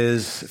that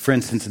is, for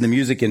instance, in the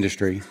music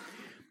industry,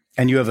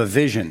 and you have a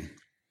vision,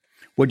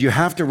 what you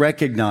have to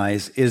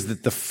recognize is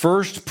that the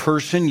first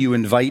person you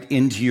invite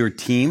into your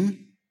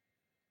team,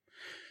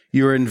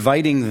 you're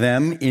inviting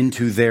them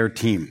into their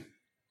team.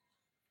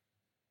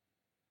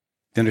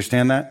 Do you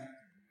understand that?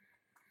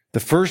 The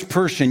first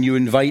person you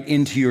invite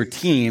into your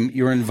team,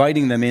 you're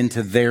inviting them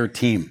into their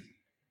team.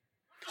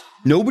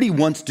 Nobody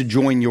wants to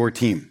join your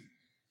team.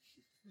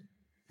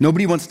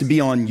 Nobody wants to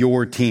be on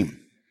your team.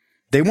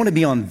 They want to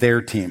be on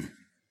their team.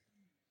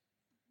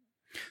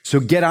 So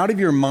get out of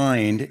your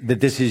mind that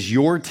this is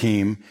your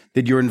team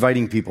that you're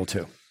inviting people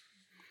to.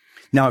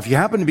 Now, if you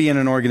happen to be in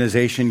an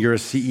organization, you're a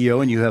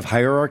CEO and you have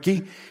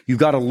hierarchy, you've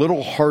got a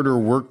little harder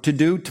work to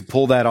do to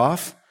pull that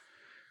off.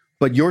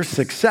 But your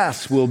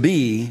success will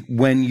be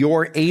when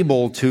you're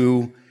able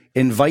to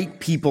invite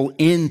people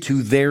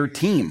into their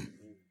team.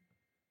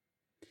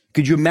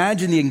 Could you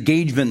imagine the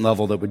engagement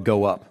level that would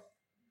go up?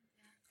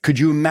 Could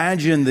you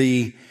imagine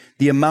the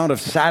amount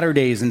of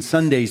Saturdays and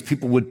Sundays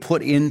people would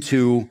put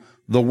into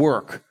the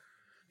work?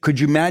 Could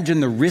you imagine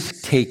the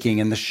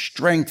risk-taking and the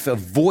strength of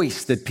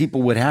voice that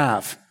people would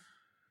have,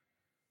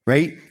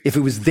 right? If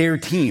it was their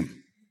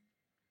team.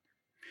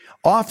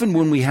 Often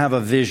when we have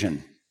a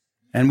vision,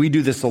 and we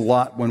do this a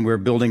lot when we're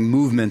building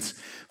movements,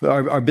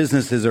 our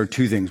businesses are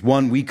two things.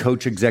 One, we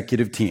coach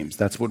executive teams.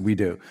 That's what we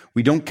do.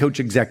 We don't coach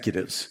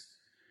executives.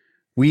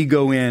 We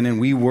go in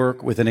and we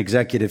work with an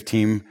executive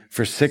team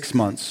for 6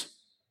 months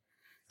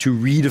to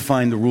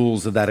redefine the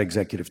rules of that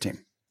executive team.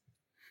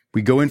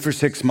 We go in for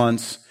 6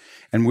 months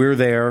and we're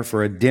there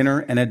for a dinner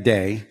and a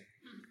day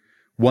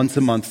once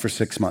a month for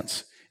 6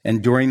 months.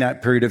 And during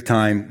that period of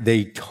time,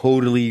 they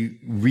totally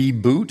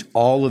reboot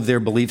all of their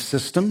belief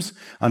systems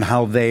on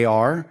how they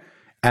are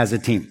as a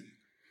team.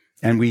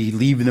 And we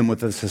leave them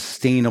with the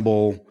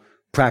sustainable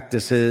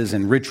practices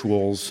and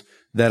rituals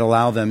that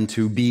allow them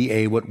to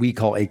be what we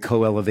call a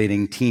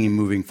co-elevating team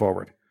moving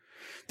forward.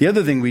 The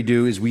other thing we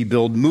do is we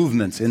build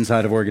movements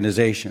inside of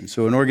organizations.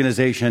 So an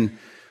organization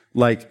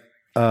like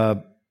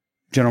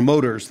General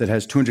Motors that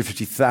has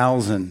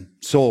 250,000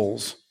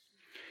 souls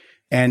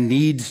and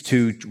needs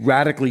to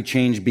radically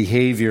change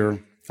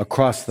behavior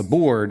across the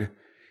board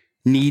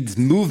needs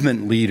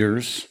movement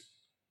leaders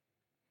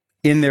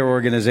in their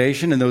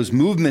organization, and those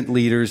movement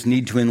leaders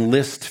need to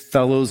enlist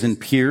fellows and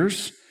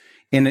peers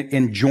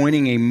in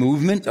joining a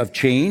movement of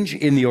change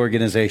in the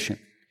organization.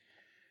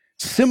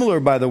 Similar,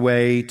 by the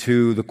way,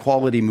 to the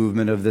quality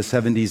movement of the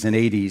 70s and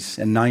 80s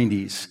and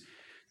 90s,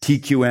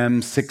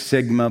 TQM, Six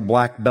Sigma,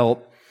 Black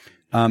Belt.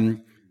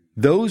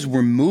 Those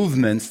were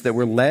movements that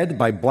were led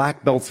by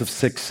black belts of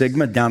Six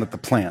Sigma down at the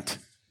plant.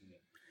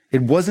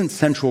 It wasn't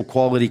central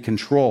quality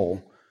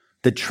control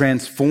that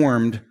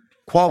transformed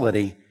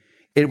quality.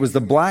 It was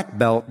the black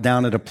belt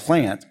down at a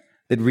plant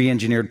that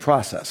re-engineered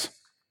process.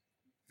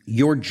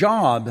 Your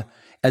job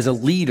as a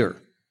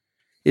leader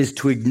is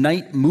to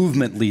ignite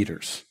movement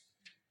leaders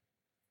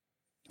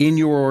in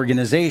your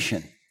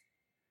organization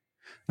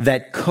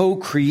that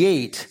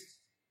co-create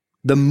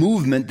the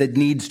movement that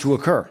needs to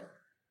occur.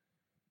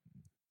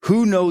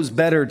 Who knows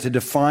better to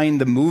define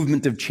the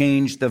movement of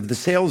change of the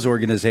sales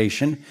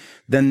organization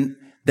than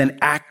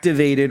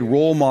activated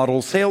role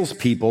model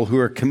salespeople who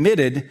are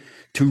committed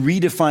to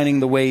redefining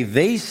the way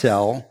they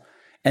sell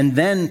and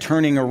then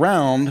turning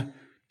around,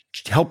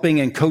 helping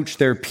and coach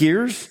their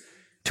peers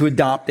to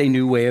adopt a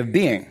new way of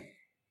being.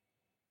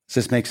 Does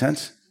this make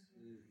sense?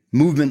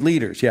 Movement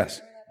leaders,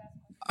 yes.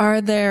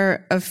 Are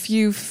there a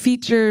few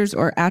features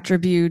or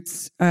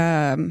attributes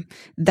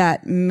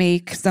that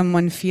make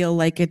someone feel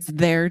like it's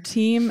their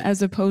team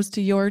as opposed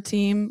to your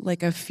team?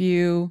 Like a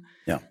few?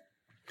 Yeah.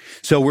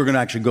 So we're going to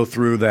actually go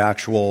through the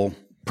actual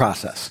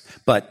process.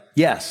 But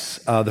yes,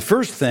 the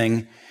first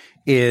thing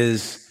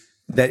is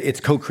that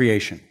it's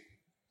co-creation.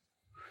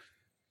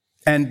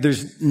 And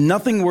there's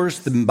nothing worse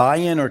than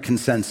buy-in or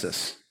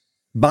consensus.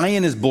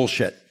 Buy-in is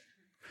bullshit.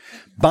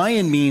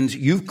 Buy-in means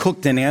you've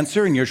cooked an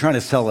answer and you're trying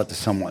to sell it to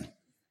someone.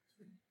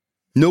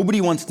 Nobody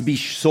wants to be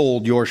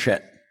sold your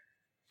shit.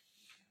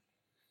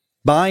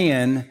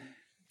 Buy-in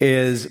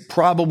is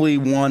probably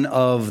one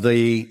of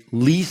the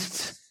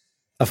least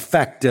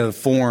effective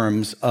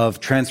forms of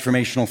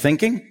transformational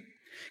thinking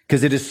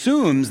because it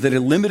assumes that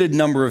a limited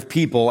number of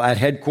people at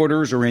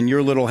headquarters or in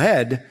your little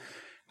head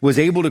was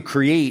able to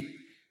create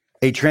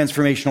a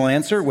transformational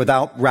answer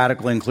without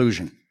radical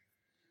inclusion.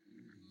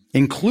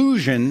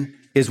 Inclusion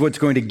is what's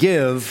going to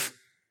give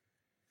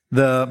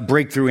the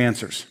breakthrough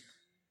answers.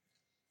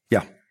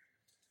 Yeah.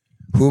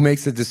 Who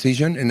makes the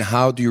decision and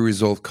how do you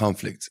resolve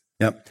conflict?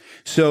 Yep.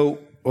 So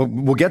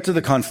we'll get to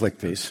the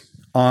conflict piece.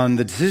 On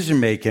the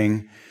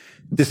decision-making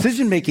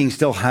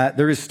still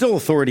there is still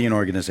authority in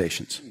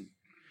organizations.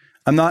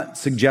 I'm not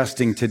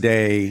suggesting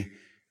today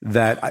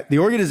that the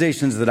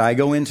organizations that I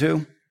go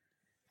into,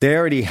 they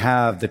already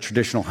have the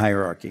traditional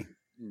hierarchy.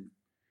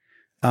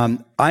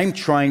 I'm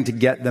trying to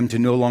get them to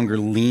no longer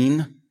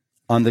lean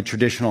on the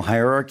traditional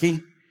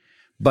hierarchy,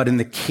 but in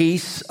the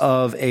case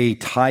of a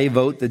tie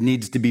vote that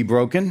needs to be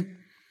broken,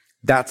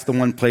 that's the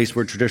one place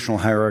where traditional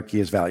hierarchy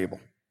is valuable,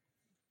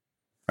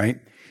 right?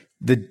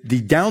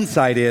 The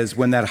downside is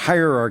when that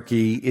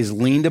hierarchy is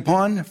leaned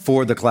upon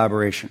for the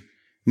collaboration,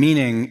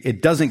 meaning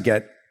it doesn't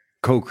get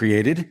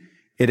co-created,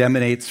 it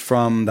emanates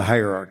from the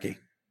hierarchy.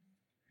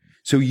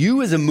 So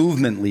you as a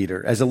movement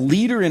leader, as a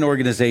leader in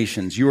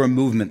organizations, you're a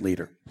movement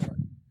leader.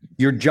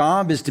 Your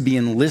job is to be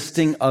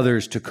enlisting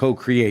others to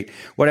co-create.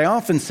 What I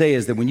often say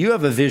is that when you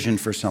have a vision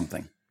for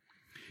something,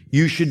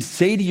 you should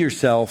say to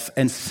yourself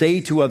and say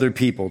to other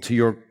people, to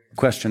your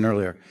question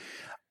earlier,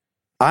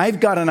 I've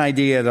got an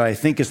idea that I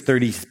think is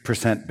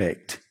 30%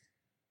 baked.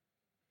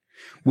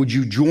 Would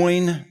you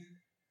join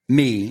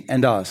me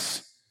and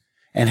us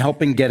in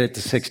helping get it to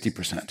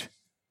 60%?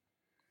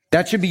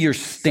 That should be your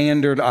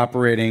standard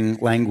operating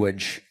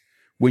language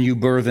when you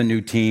birth a new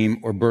team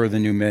or birth a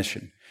new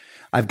mission.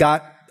 I've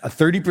got a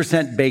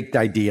 30% baked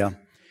idea,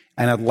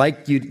 and I'd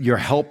like your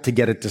help to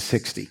get it to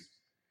 60.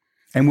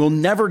 And we'll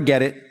never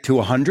get it to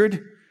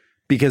 100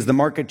 because the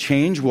market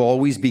change will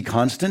always be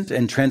constant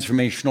and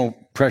transformational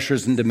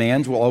pressures and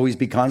demands will always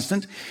be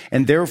constant.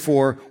 And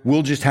therefore,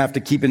 we'll just have to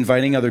keep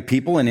inviting other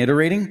people and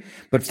iterating.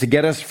 But to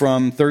get us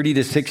from 30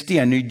 to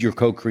 60, I need your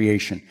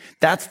co-creation.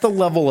 That's the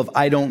level of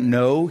I don't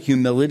know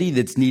humility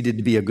that's needed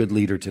to be a good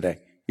leader today.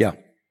 Yeah.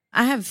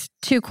 I have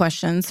two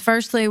questions.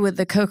 Firstly, with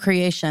the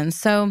co-creation.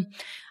 So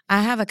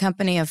I have a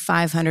company of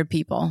 500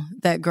 people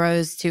that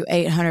grows to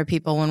 800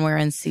 people when we're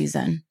in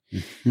season.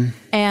 Mm-hmm.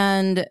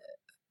 And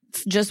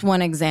just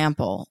one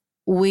example,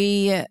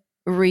 we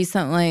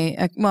recently,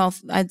 well,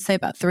 I'd say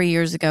about 3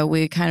 years ago,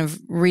 we kind of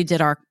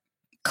redid our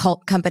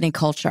company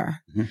culture.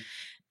 Mm-hmm.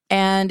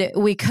 And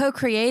we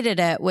co-created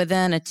it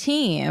within a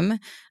team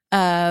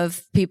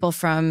of people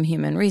from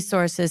human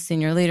resources,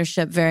 senior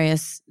leadership,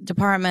 various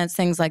departments,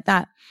 things like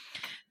that.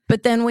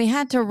 But then we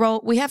have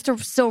to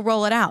still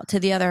roll it out to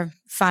the other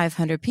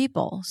 500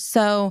 people.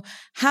 So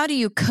how do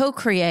you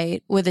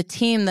co-create with a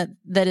team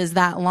that is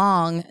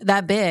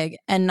that big,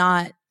 and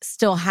not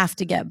still have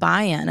to get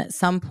buy-in at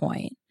some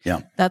point?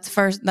 Yeah. That's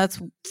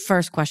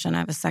first question. I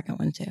have a second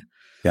one too.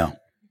 Yeah.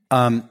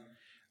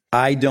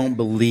 I don't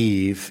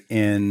believe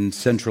in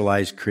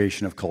centralized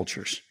creation of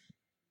cultures.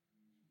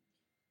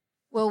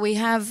 Well, we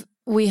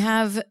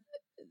have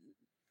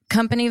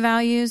company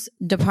values,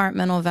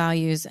 departmental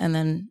values, and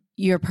then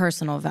your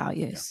personal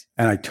values.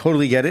 Yeah. And I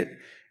totally get it.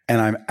 And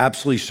I'm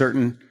absolutely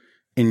certain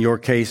in your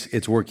case,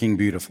 it's working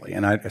beautifully.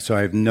 And so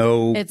I have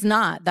no... It's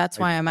not. That's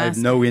why I'm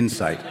asking. I have no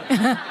insight.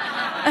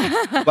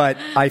 But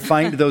I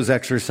find those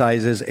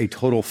exercises a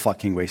total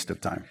fucking waste of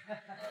time.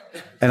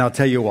 And I'll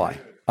tell you why.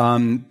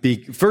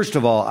 First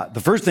of all,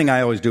 the first thing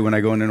I always do when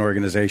I go in an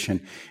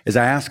organization is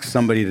I ask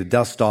somebody to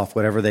dust off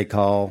whatever they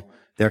call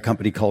their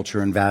company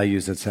culture and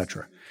values,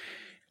 etc.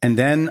 And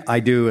then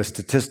I do a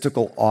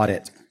statistical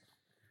audit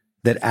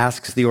that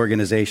asks the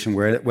organization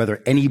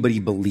whether anybody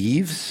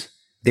believes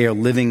they are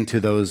living to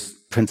those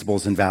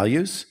principles and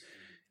values.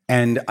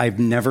 And I've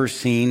never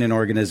seen an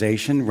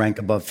organization rank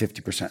above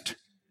 50%.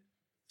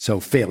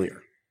 So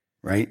failure,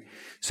 right?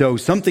 So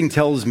something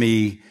tells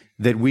me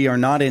that we are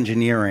not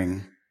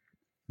engineering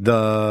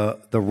the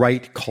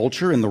right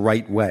culture in the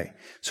right way.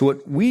 So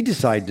what we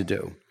decide to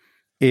do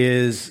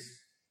is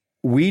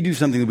we do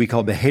something that we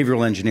call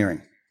behavioral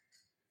engineering.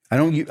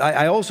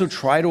 I also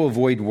try to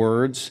avoid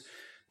words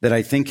that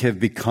I think have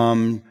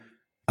become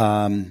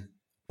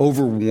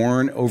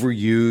overworn,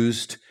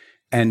 overused,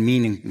 and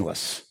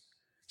meaningless.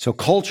 So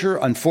culture,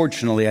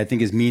 unfortunately, I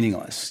think is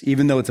meaningless.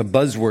 Even though it's a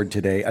buzzword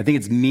today, I think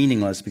it's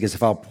meaningless because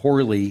of how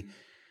poorly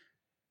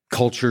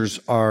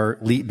cultures are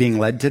being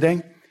led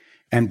today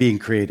and being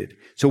created.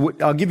 So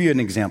I'll give you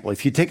an example.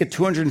 If you take a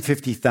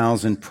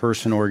 250,000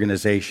 person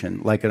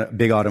organization, like a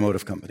big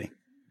automotive company,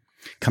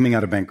 coming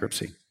out of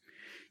bankruptcy,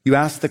 you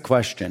ask the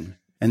question,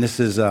 and this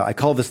is, I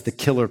call this the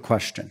killer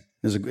question.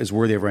 This is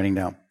worthy of writing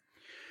down.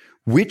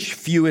 Which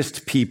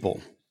fewest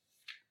people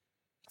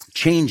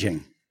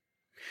changing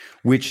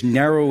which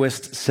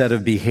narrowest set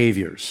of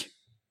behaviors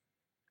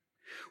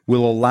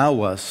will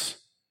allow us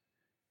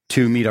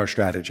to meet our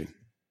strategy?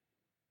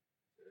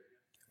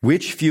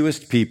 Which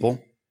fewest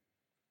people,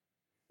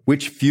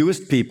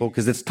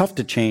 because it's tough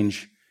to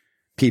change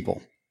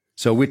people.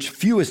 So which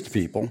fewest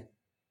people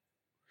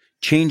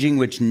changing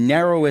which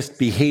narrowest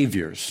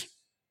behaviors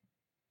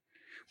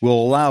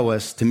will allow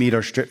us to meet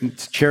our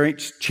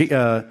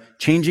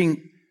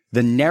changing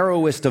the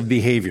narrowest of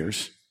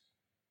behaviors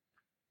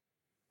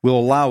will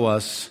allow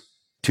us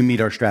to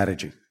meet our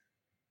strategy.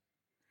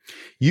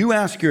 You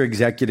ask your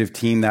executive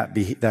team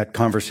that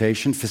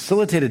conversation,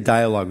 facilitate a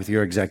dialogue with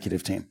your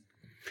executive team.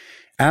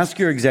 Ask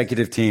your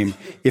executive team,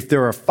 if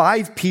there are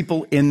 5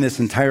 people in this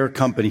entire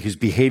company whose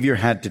behavior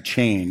had to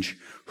change,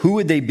 who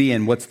would they be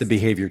and what's the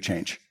behavior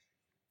change?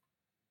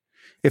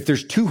 If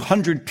there's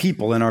 200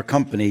 people in our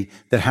company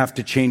that have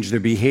to change their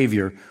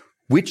behavior,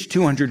 which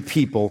 200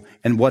 people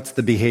and what's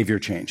the behavior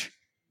change?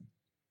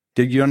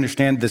 Did you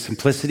understand the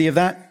simplicity of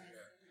that?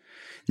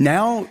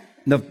 Now,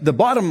 the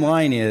bottom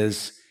line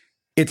is,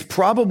 it's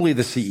probably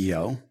the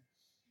CEO.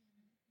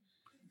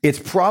 It's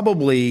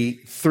probably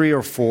 3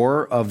 or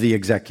 4 of the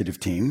executive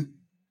team,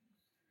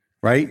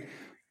 right?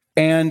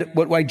 And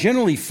what I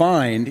generally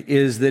find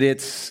is that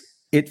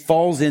it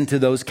falls into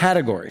those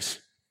categories.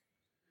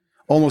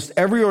 Almost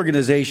every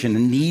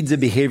organization needs a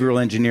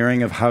behavioral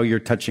engineering of how you're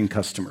touching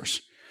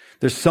customers.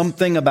 There's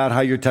something about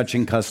how you're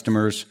touching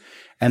customers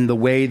and the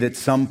way that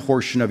some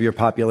portion of your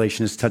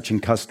population is touching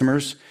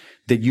customers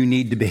that you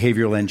need to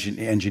behavioral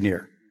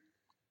engineer,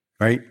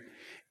 right?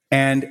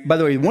 And by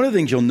the way, one of the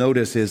things you'll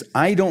notice is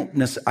I'm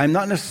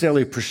not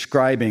necessarily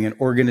prescribing an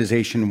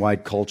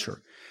organization-wide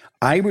culture.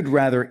 I would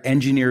rather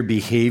engineer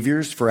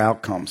behaviors for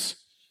outcomes.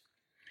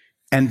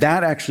 And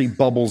that actually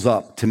bubbles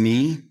up to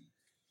me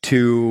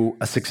to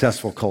a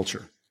successful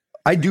culture.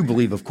 I do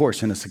believe, of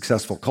course, in a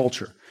successful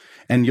culture.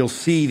 And you'll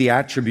see the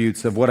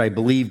attributes of what I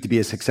believe to be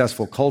a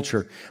successful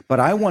culture,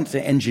 but I want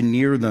to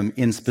engineer them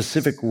in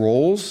specific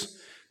roles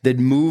that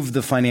move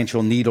the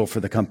financial needle for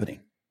the company.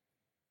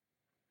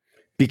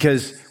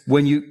 Because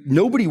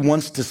nobody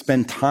wants to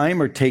spend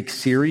time or take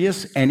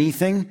serious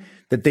anything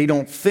that they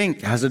don't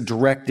think has a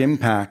direct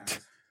impact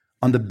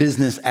on the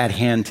business at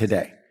hand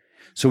today.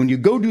 So when you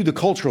go do the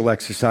cultural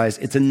exercise,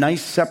 it's a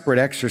nice separate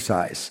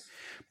exercise,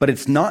 but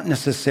it's not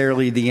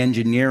necessarily the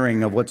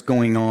engineering of what's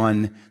going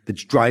on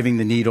that's driving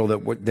the needle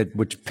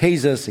which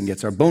pays us and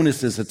gets our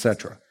bonuses,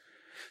 etc.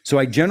 So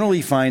I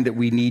generally find that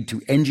we need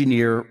to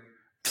engineer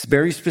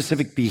very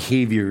specific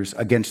behaviors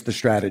against the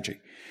strategy.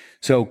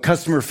 So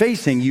customer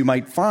facing, you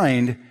might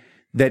find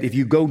that if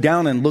you go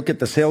down and look at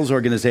the sales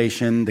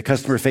organization, the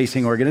customer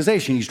facing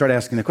organization, you start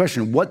asking the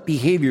question, what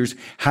behaviors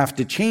have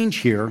to change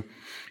here?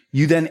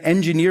 You then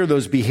engineer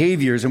those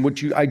behaviors. And what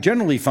I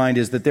generally find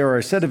is that there are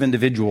a set of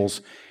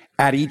individuals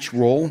at each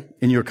role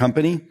in your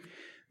company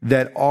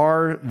that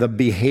are the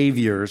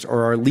behaviors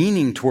or are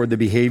leaning toward the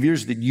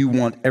behaviors that you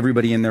want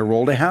everybody in their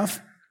role to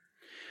have.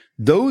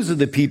 Those are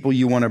the people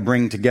you want to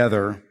bring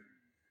together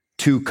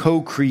to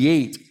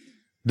co-create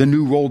the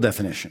new role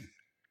definition.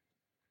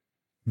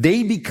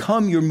 They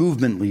become your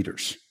movement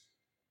leaders.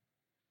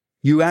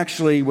 You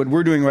actually, what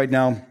we're doing right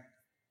now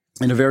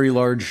in a very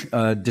large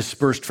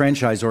dispersed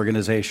franchise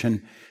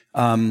organization,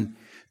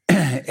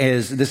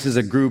 this is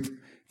a group,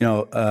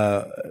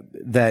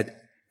 that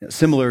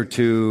similar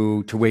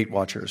to Weight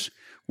Watchers,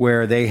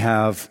 where they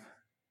have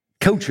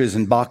coaches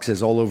in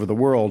boxes all over the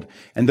world.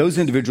 And those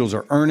individuals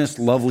are earnest,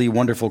 lovely,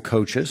 wonderful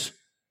coaches,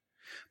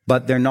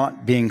 but they're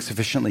not being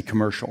sufficiently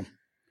commercial.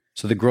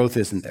 So the growth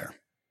isn't there.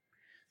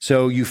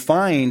 So you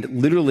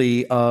find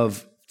literally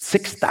of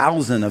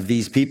 6,000 of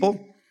these people,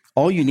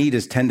 all you need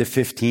is 10 to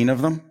 15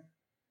 of them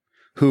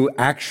who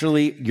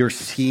actually you're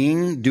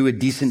seeing do a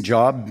decent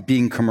job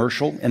being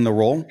commercial in the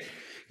role.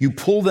 You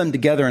pull them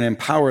together and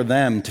empower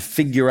them to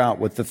figure out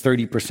what the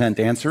 30%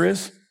 answer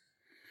is,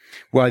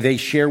 while they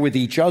share with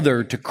each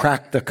other to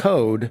crack the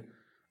code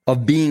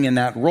of being in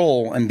that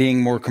role and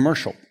being more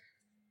commercial.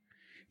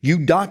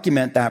 You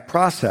document that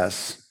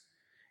process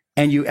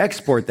and you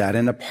export that.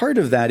 And a part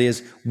of that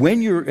is when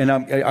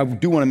I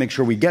do want to make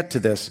sure we get to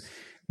this,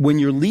 when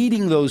you're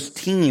leading those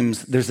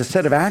teams, there's a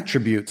set of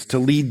attributes to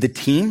lead the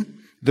team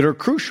that are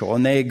crucial,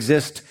 and they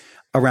exist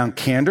around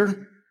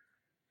candor.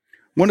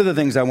 One of the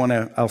things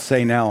I'll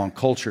say now on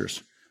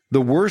cultures,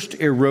 the worst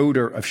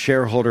eroder of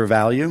shareholder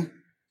value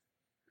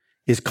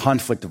is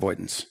conflict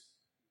avoidance.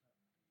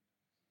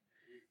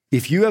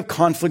 If you have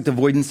conflict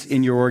avoidance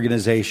in your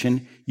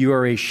organization, you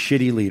are a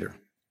shitty leader.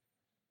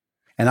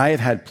 And I have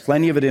had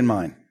plenty of it in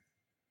mine.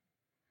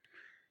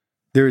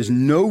 There is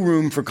no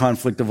room for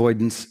conflict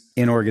avoidance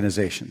in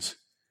organizations.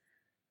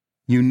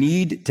 You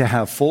need to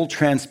have full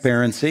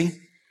transparency,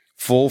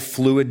 full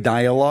fluid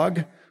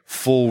dialogue,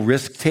 full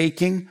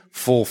risk-taking,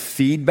 full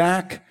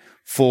feedback,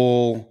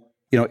 full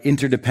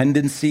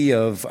interdependency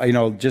of,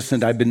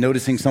 I've been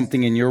noticing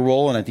something in your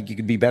role and I think you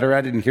could be better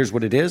at it and here's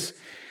what it is.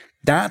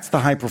 That's the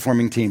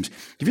high-performing teams.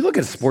 If you look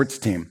at a sports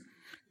team,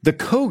 the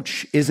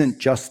coach isn't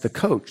just the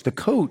coach. The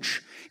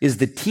coach is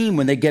the team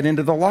when they get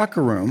into the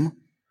locker room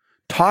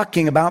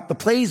talking about the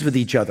plays with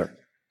each other,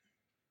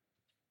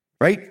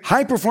 right?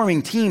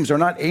 High-performing teams are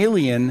not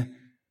alien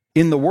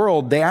in the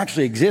world. They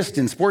actually exist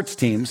in sports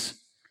teams,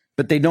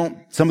 but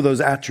some of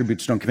those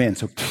attributes don't come in.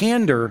 So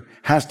candor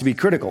has to be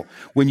critical.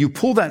 When you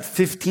pull that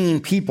 15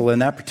 people in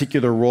that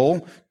particular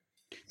role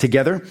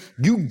together,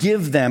 you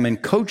give them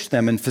and coach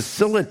them and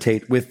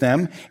facilitate with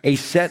them a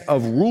set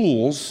of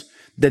rules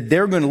that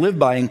they're going to live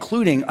by,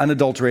 including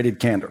unadulterated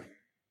candor.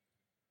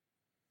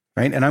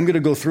 Right? And I'm going to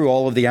go through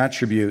all of the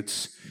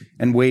attributes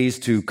and ways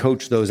to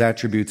coach those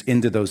attributes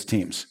into those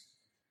teams.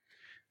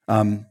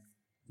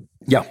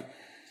 Yeah.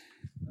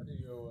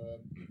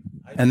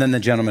 And then the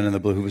gentleman in the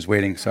blue who was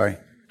waiting, sorry.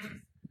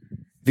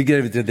 If you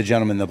give it to the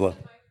gentleman in the blue.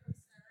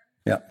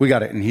 Yeah, we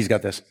got it, and he's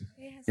got this.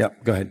 Yeah,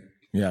 go ahead.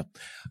 Yeah,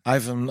 I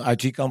have an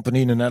IT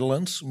company in the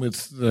Netherlands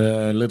with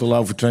a little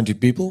over 20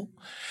 people.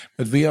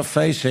 But we are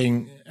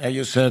facing,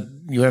 you said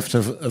you have to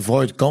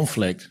avoid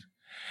conflict.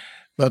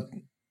 But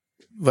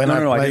when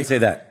No, I didn't say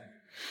that.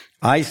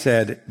 I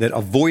said that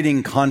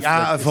avoiding conflict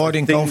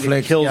avoiding is the thing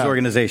conflict that kills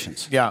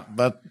organizations. Yeah,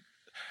 but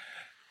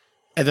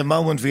at the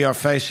moment we are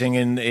facing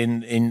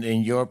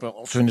in Europe, but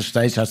also in the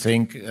States, I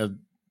think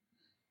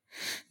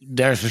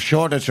there's a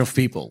shortage of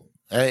people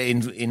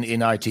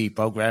in IT,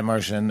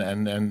 programmers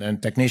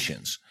and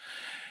technicians.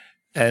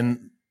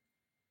 And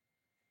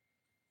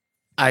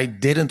I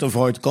didn't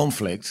avoid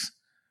conflict,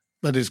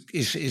 but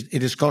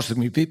it is costing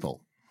me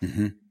people.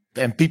 Mm-hmm.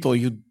 And people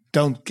you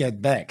don't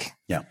get back.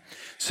 Yeah.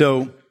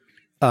 So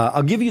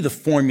I'll give you the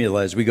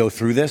formula as we go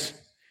through this.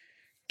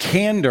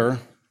 Candor,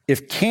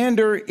 if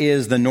candor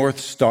is the North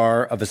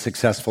Star of a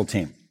successful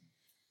team,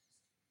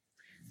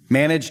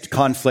 managed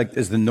conflict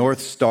is the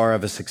North Star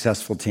of a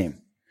successful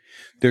team.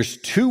 There's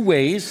two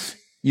ways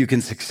you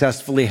can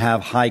successfully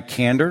have high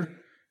candor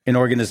in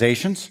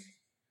organizations.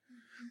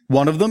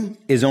 One of them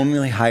is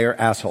only hire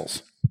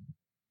assholes.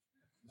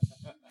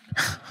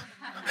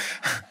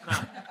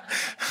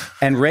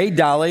 And Ray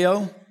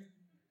Dalio,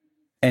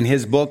 in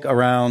his book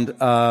around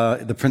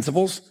the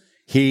principles,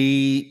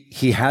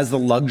 he has the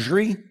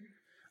luxury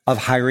of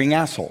hiring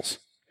assholes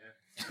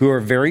who are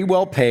very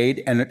well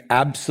paid and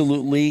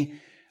absolutely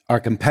are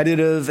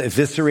competitive,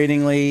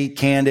 evisceratingly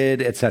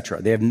candid,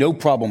 etc. They have no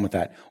problem with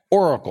that.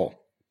 Oracle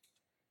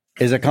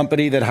is a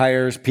company that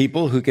hires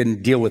people who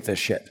can deal with this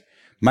shit.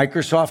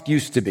 Microsoft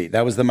used to be.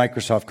 That was the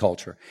Microsoft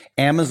culture.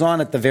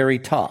 Amazon at the very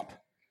top.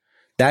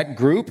 That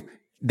group,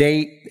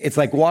 it's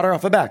like water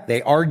off a back.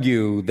 They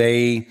argue,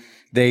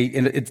 but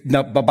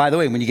by the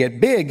way, when you get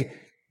big,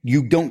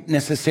 you don't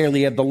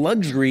necessarily have the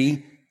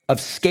luxury of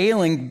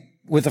scaling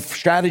with a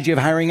strategy of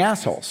hiring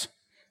assholes.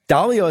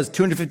 Dalio has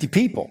 250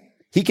 people.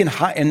 He can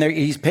and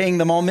he's paying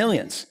them all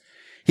millions.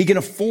 He can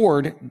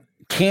afford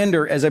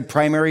candor as a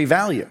primary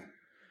value.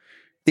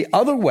 The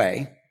other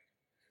way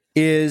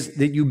is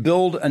that you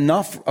build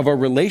enough of a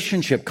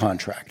relationship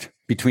contract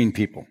between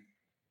people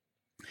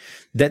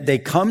that they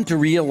come to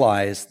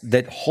realize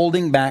that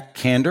holding back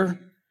candor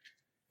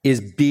is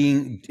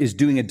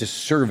doing a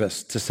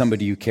disservice to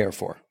somebody you care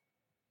for.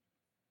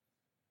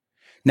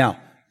 Now,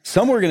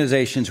 some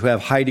organizations who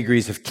have high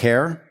degrees of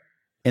care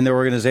in their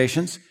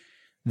organizations,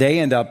 they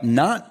end up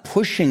not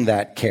pushing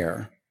that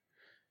care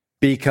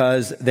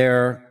because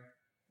they're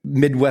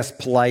Midwest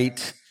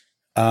polite.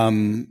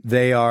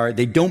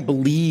 They don't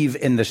believe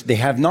in this. They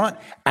have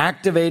not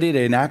activated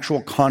an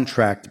actual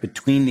contract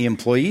between the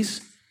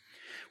employees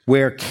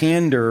where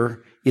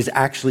candor is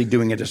actually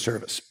doing a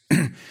disservice.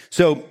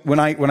 So when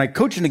I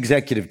coach an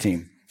executive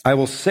team, I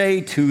will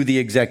say to the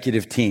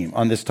executive team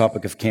on this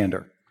topic of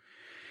candor,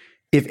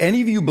 if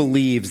any of you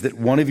believes that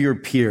one of your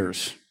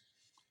peers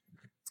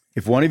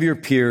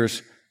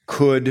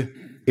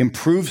could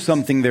improve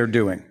something they're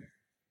doing,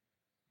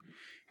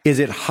 is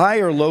it high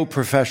or low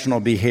professional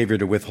behavior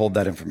to withhold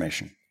that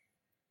information?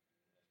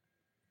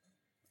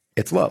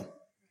 It's low.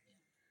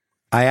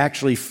 I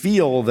actually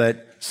feel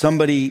that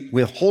somebody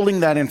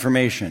withholding that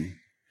information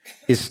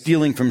is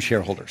stealing from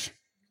shareholders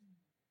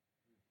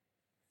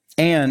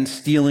and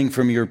stealing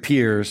from your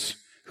peers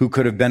who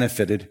could have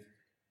benefited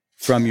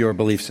from your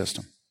belief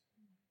system,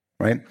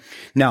 right?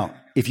 Now,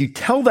 if you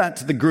tell that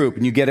to the group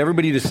and you get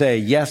everybody to say,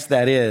 yes,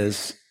 that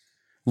is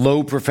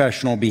low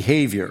professional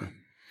behavior,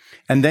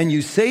 and then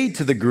you say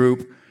to the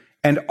group,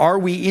 and are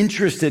we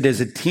interested as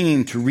a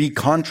team to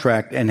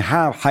recontract and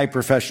have high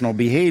professional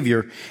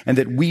behavior, and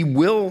that we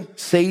will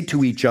say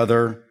to each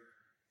other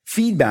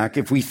feedback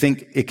if we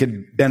think it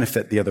could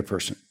benefit the other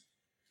person.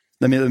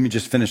 Let me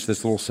just finish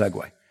this little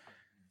segue.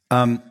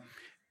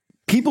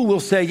 People will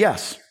say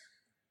yes.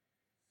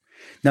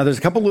 Now, there's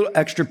a couple little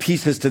extra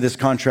pieces to this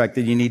contract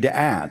that you need to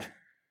add.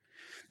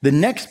 The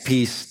next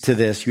piece to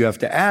this you have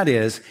to add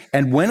is,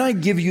 and when I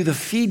give you the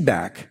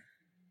feedback,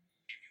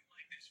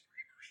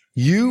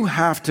 you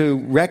have to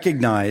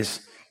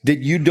recognize that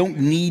you don't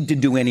need to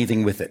do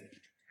anything with it.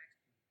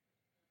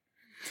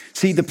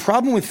 See, the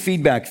problem with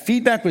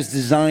feedback was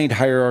designed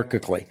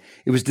hierarchically.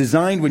 It was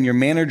designed when your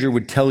manager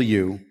would tell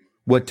you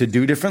what to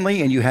do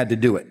differently and you had to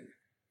do it.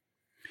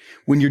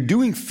 When you're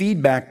doing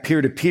feedback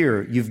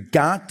peer-to-peer, you've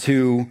got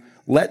to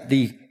let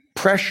the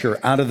pressure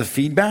out of the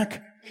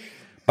feedback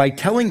by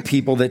telling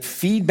people that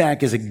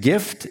feedback is a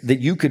gift that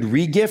you could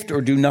re-gift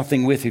or do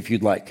nothing with if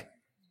you'd like.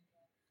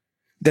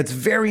 That's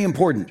very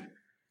important.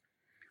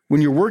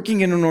 When you're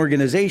working in an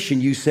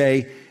organization, you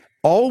say,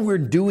 all we're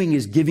doing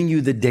is giving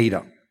you the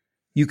data.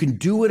 You can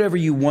do whatever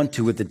you want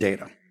to with the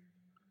data.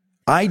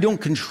 I don't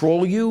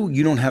control you.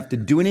 You don't have to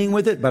do anything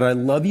with it, but I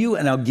love you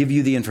and I'll give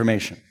you the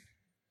information.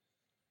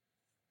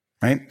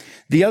 Right?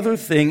 The other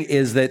thing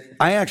is that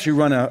I actually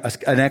run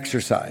an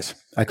exercise.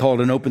 I call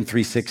it an Open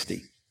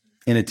 360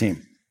 in a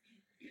team.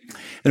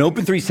 An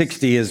Open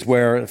 360 is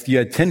where if you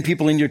had 10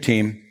 people in your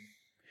team,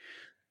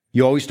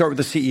 you always start with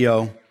the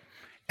CEO,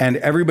 and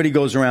everybody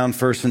goes around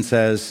first and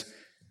says,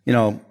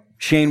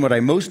 Shane, what I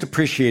most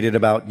appreciated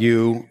about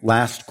you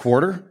last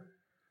quarter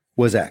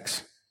was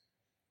X.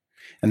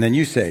 And then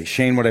you say,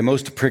 Shane, what I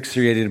most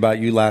appreciated about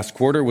you last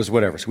quarter was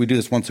whatever. So we do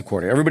this once a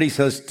quarter. Everybody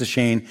says to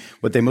Shane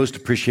what they most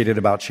appreciated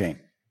about Shane.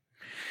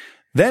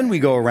 Then we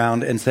go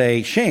around and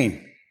say,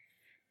 Shane,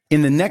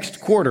 in the next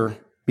quarter,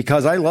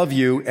 because I love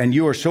you and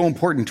you are so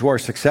important to our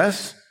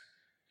success,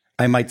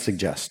 I might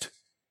suggest.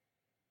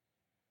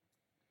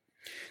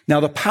 Now,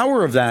 the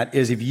power of that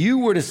is if you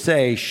were to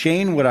say,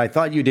 Shane, what I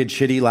thought you did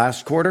shitty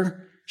last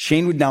quarter,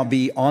 Shane would now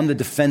be on the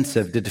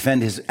defensive to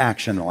defend his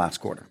action in the last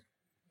quarter.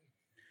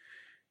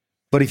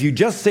 But if you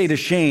just say to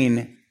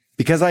Shane,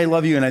 because I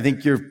love you and I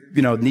think you're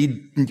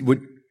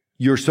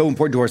so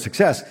important to our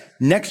success,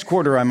 next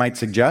quarter I might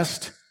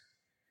suggest,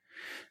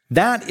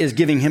 That is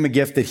giving him a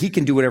gift that he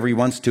can do whatever he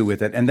wants to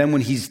with it. And then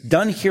when he's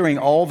done hearing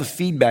all the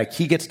feedback,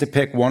 he gets to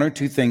pick one or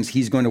two things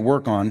he's going to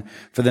work on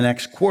for the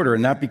next quarter.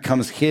 And that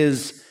becomes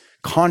his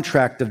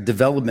contract of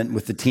development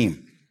with the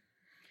team.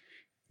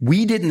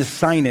 We didn't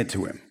assign it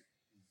to him.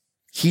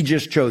 He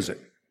just chose it.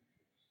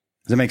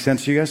 Does that make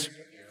sense to you guys?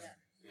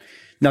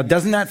 Now,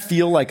 doesn't that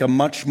feel like a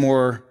much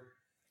more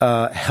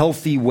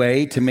healthy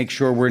way to make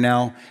sure we're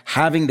now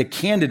having the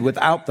candid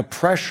without the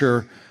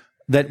pressure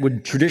that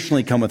would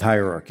traditionally come with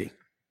hierarchy?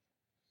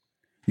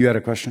 You had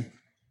a question?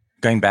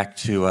 Going back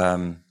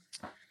to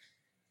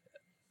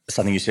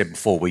something you said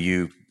before, where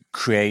you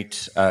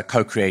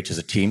co-create as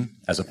a team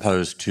as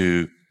opposed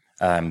to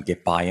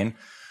get buy-in.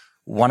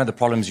 One of the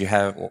problems you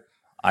have, or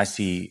I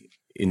see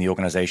in the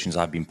organizations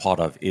I've been part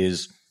of,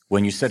 is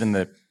when you sit in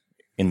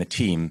the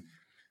team,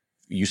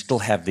 you still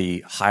have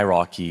the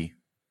hierarchy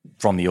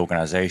from the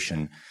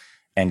organization,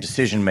 and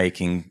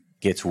decision-making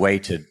gets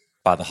weighted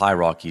by the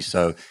hierarchy.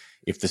 So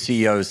if the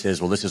CEO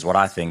says, well, this is what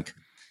I think,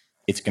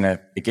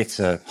 it gets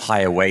a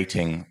higher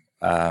weighting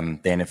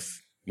than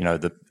if,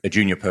 a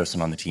junior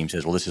person on the team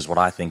says, well, this is what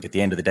I think. At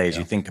the end of the day, as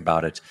you think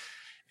about it,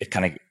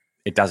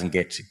 it doesn't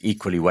get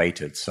equally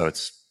weighted. So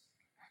it's...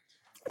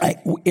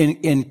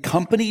 In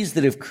companies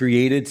that have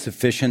created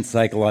sufficient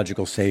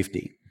psychological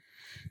safety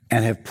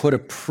and have put a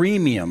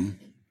premium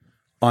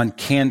on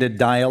candid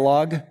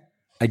dialogue,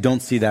 I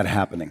don't see that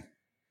happening.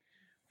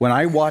 When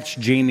I watched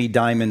Jamie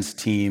Dimon's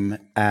team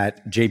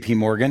at JP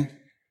Morgan,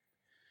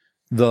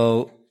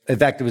 in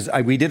fact,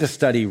 we did a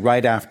study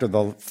right after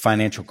the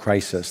financial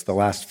crisis, the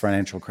last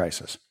financial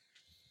crisis,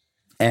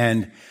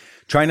 and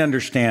trying to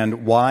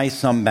understand why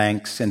some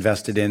banks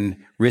invested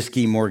in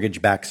risky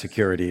mortgage-backed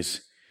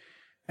securities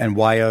and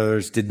why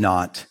others did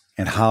not,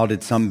 and how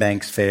did some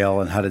banks fail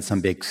and how did some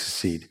banks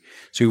succeed.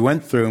 So we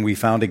went through and we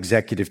found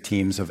executive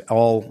teams of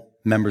all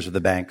members of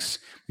the banks.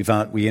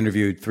 We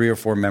interviewed 3 or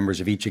 4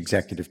 members of each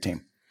executive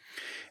team.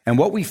 And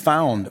what we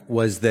found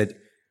was that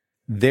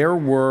there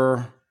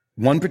were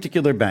one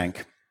particular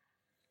bank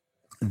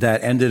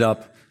that ended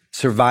up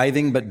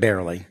surviving, but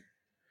barely.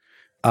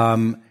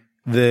 One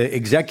of the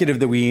executives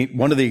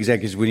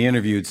we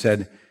interviewed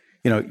said,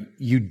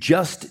 you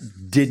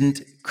just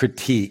didn't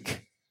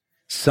critique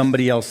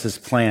somebody else's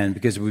plan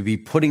because it would be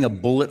putting a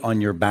bullet on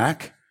your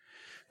back.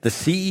 The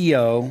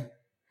CEO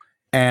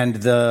and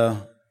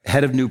the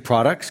head of new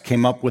products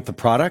came up with the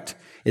product.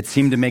 It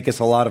seemed to make us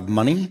a lot of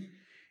money.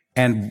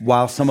 And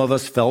while some of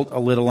us felt a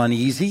little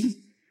uneasy,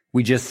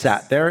 we just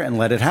sat there and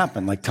let it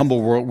happen, like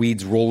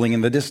tumbleweeds rolling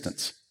in the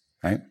distance,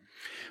 right?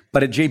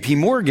 But at JP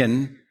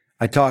Morgan,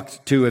 I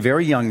talked to a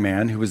very young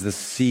man who was the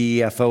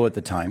CFO at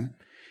the time.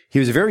 He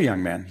was a very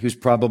young man. He was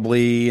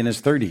probably in his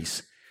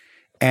 30s.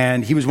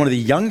 And he was one of the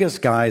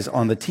youngest guys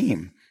on the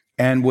team.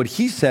 And what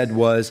he said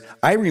was,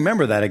 I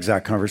remember that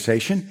exact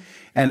conversation.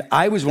 And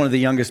I was one of the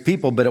youngest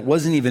people, but it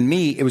wasn't even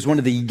me. It was one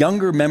of the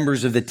younger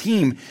members of the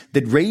team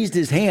that raised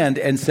his hand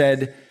and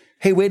said,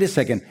 hey, wait a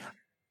second.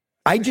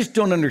 I just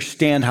don't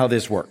understand how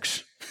this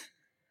works.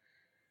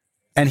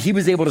 And he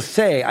was able to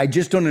say, I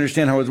just don't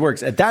understand how it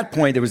works. At that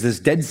point, there was this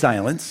dead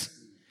silence.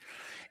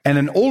 And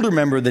an older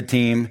member of the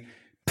team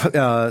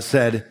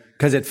said,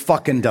 because it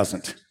fucking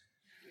doesn't.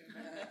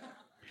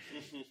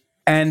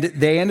 And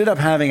they ended up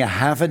having a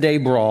half-a-day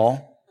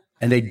brawl,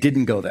 and they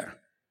didn't go there.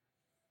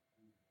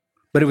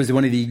 But it was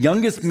one of the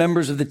youngest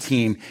members of the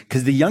team,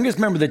 because the youngest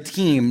member of the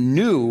team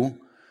knew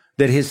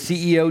that his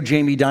CEO,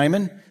 Jamie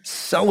Dimon,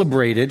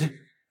 celebrated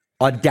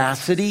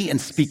audacity and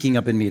speaking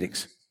up in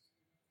meetings.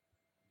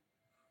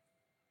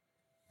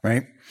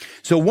 Right?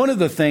 So one of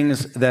the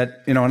things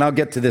that, and I'll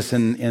get to this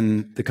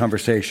in the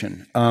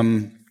conversation.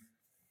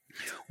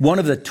 One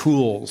of the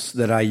tools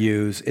that I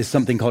use is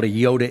something called a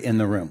Yoda in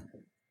the room.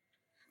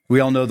 We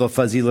all know the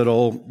fuzzy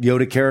little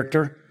Yoda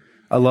character.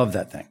 I love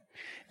that thing.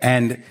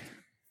 And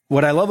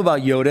what I love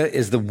about Yoda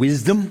is the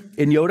wisdom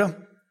in Yoda.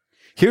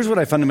 Here's what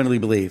I fundamentally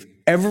believe.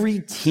 Every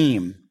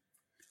team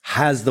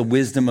has the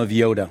wisdom of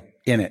Yoda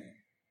in it.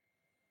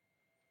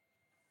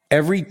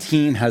 Every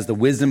team has the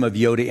wisdom of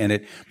Yoda in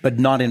it, but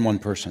not in one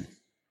person.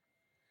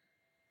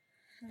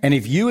 And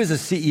if you as a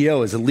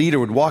CEO, as a leader,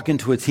 would walk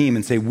into a team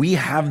and say, we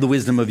have the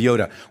wisdom of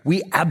Yoda,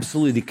 we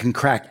absolutely can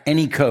crack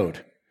any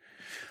code.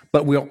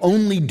 But we'll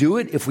only do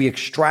it if we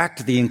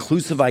extract the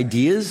inclusive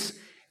ideas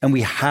and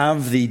we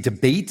have the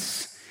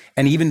debates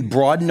and even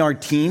broaden our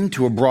team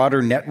to a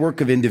broader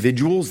network of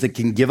individuals that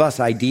can give us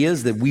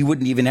ideas that we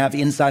wouldn't even have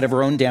inside of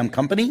our own damn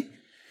company.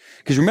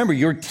 Because remember,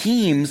 your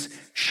teams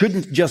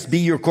shouldn't just be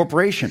your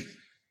corporation.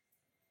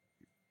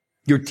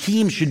 Your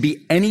team should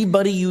be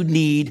anybody you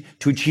need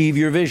to achieve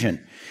your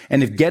vision.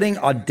 And if getting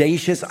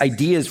audacious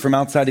ideas from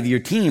outside of your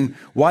team,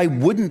 why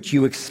wouldn't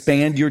you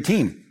expand your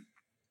team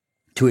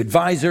to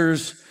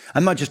advisors?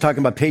 I'm not just talking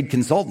about paid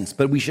consultants,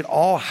 but we should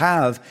all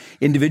have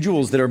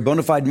individuals that are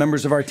bona fide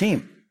members of our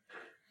team,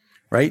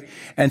 right?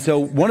 And so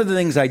one of the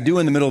things I do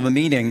in the middle of a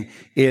meeting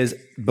is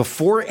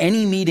before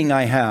any meeting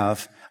I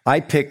have, I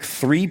pick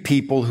 3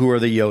 people who are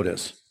the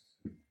Yodas.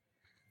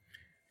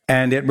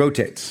 And it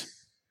rotates.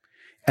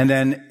 And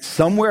then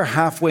somewhere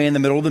halfway in the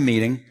middle of the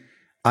meeting,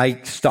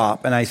 I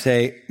stop and I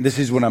say, this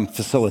is when I'm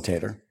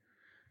facilitator.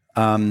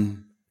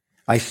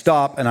 I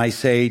stop and I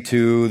say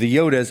to the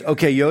Yodas,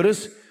 okay,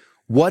 Yodas,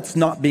 what's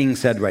not being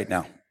said right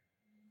now?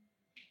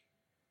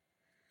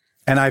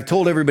 And I've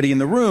told everybody in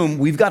the room,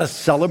 we've got to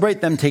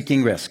celebrate them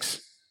taking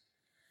risks.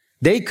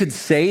 They could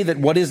say that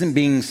what isn't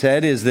being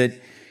said is that,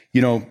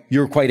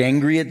 you're quite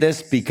angry at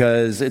this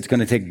because it's going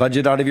to take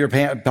budget out of your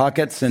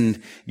pockets and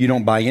you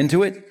don't buy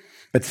into it.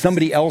 But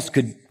somebody else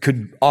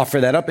could offer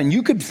that up. And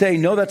you could say,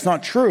 no, that's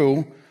not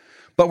true.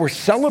 But we're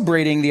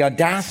celebrating the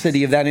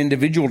audacity of that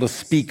individual to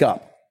speak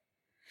up.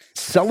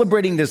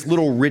 Celebrating this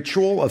little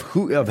ritual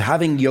of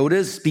having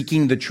Yodas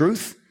speaking the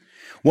truth.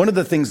 One of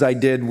the things I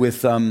did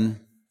with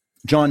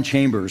John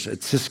Chambers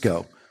at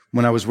Cisco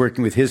when I was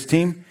working with his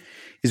team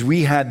is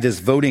we had this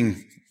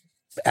voting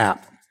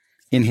app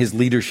in his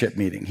leadership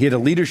meeting. He had a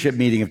leadership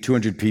meeting of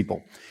 200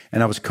 people,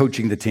 and I was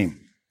coaching the team.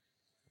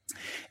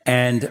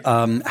 And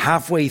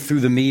halfway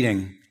through the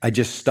meeting, I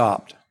just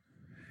stopped.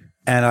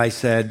 And I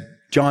said,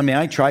 John, may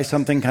I try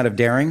something kind of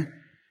daring?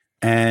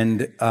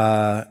 And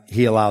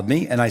he allowed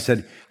me. And I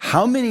said,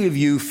 how many of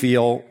you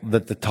feel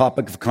that the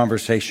topic of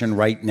conversation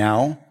right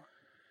now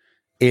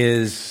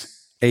is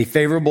a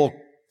favorable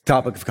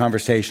topic of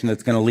conversation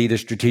that's going to lead us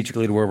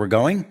strategically to where we're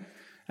going?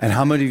 And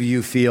how many of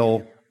you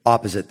feel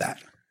opposite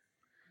that?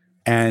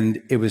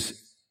 And it was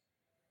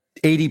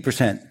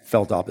 80%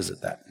 felt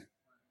opposite that.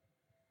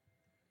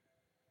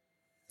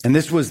 And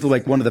this was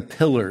like one of the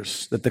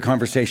pillars that the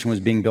conversation was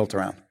being built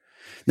around.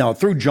 Now, it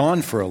threw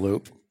John for a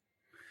loop,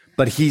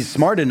 but he's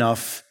smart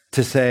enough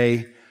to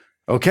say,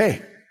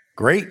 okay,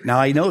 great, now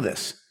I know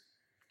this.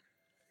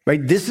 Right?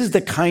 This is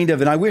the kind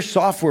of, and I wish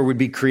software would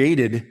be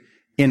created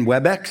in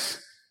WebEx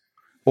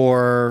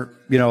or,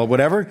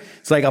 whatever.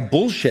 It's like a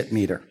bullshit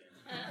meter.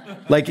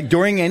 Like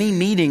during any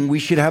meeting, we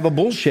should have a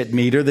bullshit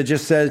meter that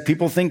just says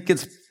people think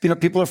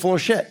people are full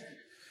of shit.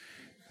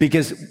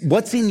 Because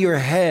what's in your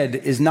head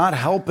is not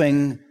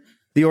helping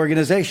the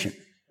organization.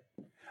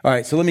 All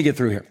right, so let me get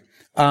through here.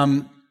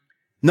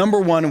 Number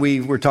one, we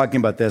were talking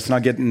about this, and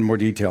I'll get in more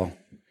detail,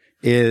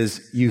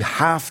 is you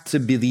have to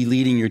be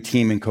leading your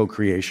team in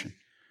co-creation.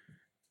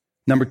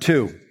 Number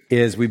two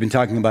is we've been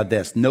talking about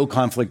this, no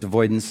conflict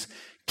avoidance.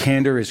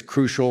 Candor is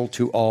crucial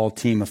to all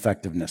team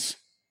effectiveness.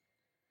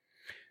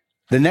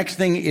 The next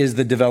thing is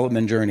the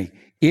development journey.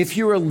 If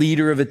you're a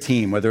leader of a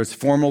team, whether it's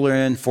formal or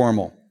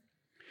informal,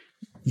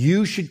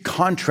 you should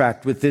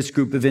contract with this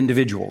group of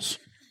individuals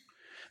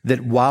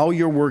that while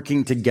you're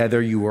working together,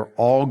 you are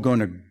all going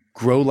to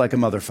grow like a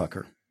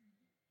motherfucker.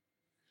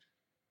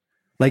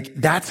 Like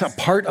that's a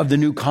part of the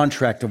new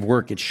contract of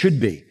work. It should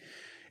be.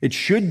 It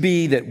should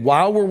be that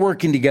while we're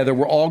working together,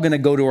 we're all going to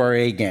go to our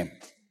A game.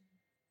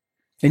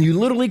 And you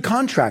literally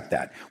contract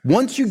that.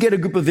 Once you get a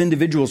group of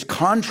individuals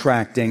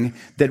contracting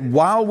that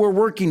while we're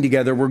working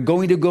together, we're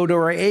going to go to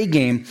our A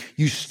game,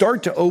 you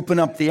start to open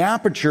up the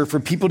aperture for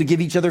people to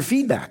give each other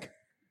feedback.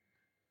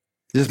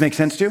 Does this make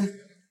sense to you?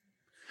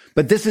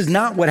 But this is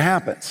not what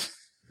happens.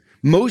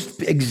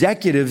 Most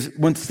executives,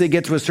 once they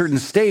get to a certain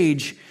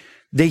stage,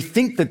 they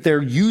think that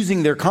they're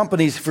using their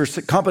competencies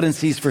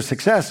for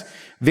success.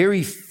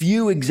 Very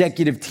few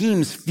executive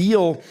teams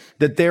feel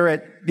that they're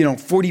at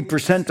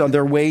 40% on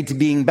their way to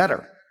being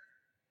better.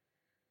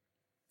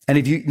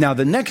 And now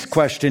the next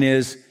question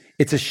is,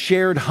 it's a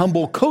shared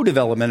humble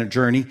co-development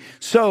journey.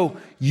 So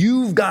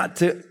you've got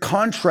to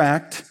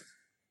contract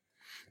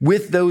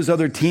with those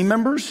other team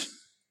members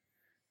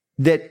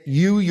that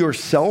you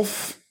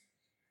yourself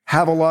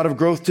have a lot of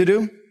growth to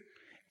do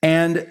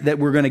and that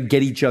we're going to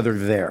get each other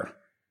there.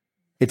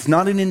 It's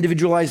not an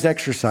individualized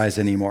exercise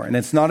anymore. And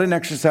it's not an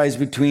exercise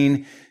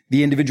between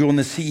the individual and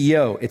the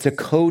CEO. It's a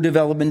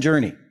co-development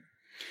journey.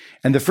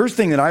 And the first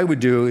thing that I would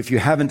do, if you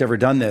haven't ever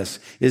done this,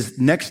 is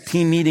next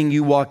team meeting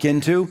you walk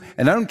into,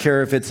 and I don't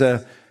care if it's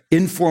a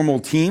informal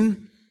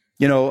team,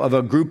 of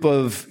a group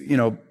of,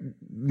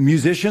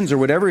 musicians or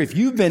whatever, if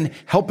you've been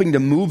helping to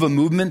move a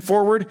movement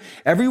forward,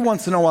 every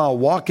once in a while,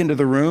 walk into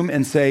the room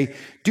and say,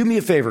 do me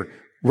a favor,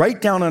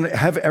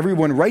 have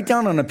everyone write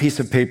down on a piece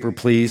of paper,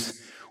 please,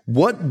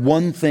 what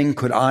one thing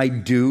could I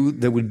do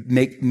that would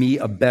make me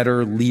a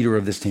better leader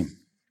of this team?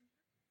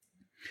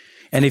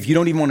 And if you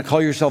don't even want to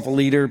call yourself a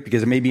leader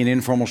because it may be an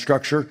informal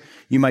structure,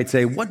 you might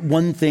say, what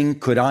one thing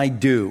could I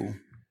do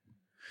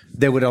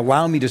that would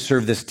allow me to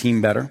serve this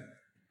team better?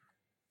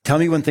 Tell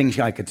me one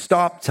thing I could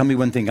stop. Tell me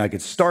one thing I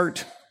could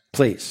start,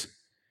 please.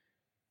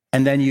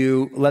 And then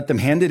you let them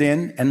hand it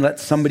in and let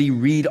somebody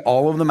read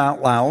all of them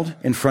out loud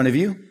in front of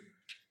you.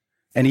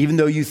 And even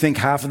though you think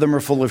half of them are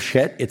full of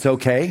shit, it's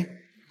okay.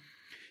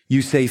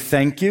 You say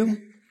thank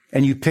you,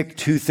 and you pick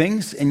two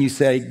things, and you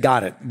say,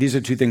 got it. These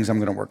are two things I'm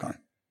going to work on.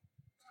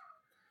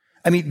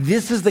 I mean,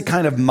 this is the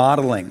kind of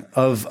modeling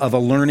of a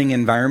learning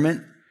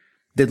environment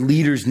that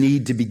leaders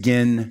need to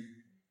begin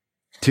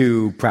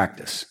to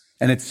practice.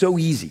 And it's so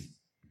easy.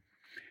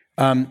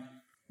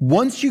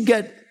 Once you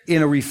get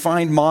in a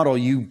refined model,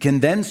 you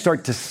can then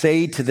start to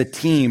say to the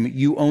team,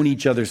 you own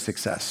each other's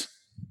success.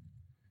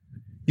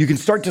 You can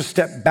start to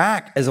step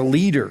back as a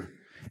leader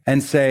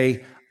and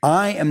say,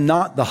 I am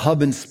not the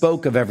hub and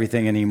spoke of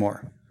everything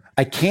anymore.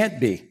 I can't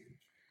be.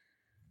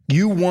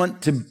 You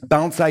want to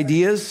bounce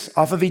ideas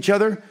off of each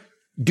other?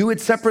 Do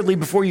it separately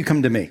before you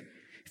come to me.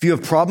 If you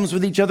have problems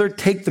with each other,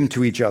 take them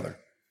to each other.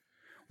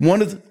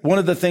 One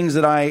of the things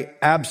that I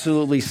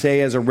absolutely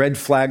say as a red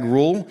flag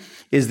rule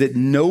is that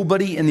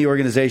nobody in the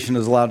organization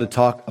is allowed to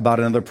talk about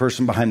another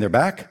person behind their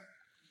back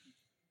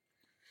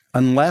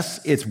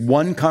unless it's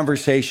one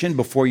conversation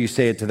before you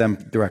say it to them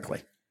directly.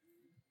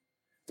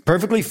 It's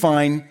perfectly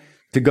fine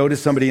to go to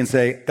somebody and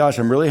say, gosh,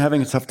 I'm really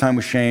having a tough time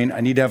with Shane.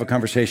 I need to have a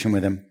conversation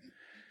with him.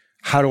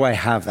 How do I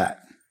have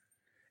that?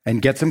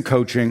 And get some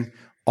coaching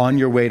on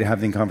your way to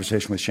having a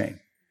conversation with Shane.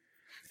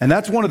 And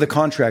that's one of the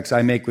contracts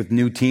I make with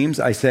new teams.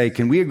 I say,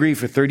 can we agree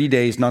for 30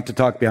 days not to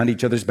talk behind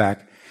each other's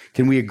back?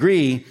 Can we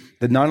agree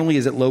that not only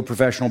is it low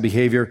professional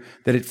behavior,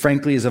 that it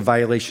frankly is a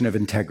violation of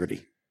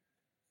integrity?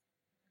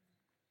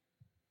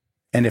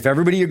 And if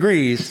everybody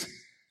agrees,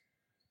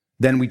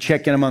 then we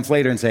check in a month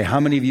later and say, how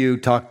many of you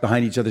talk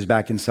behind each other's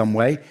back in some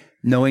way?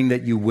 Knowing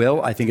that you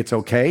will, I think it's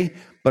okay,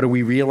 but are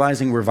we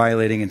realizing we're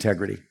violating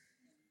integrity?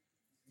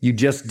 You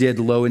just did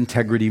low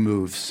integrity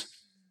moves.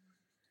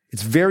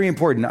 It's very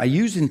important. I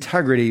use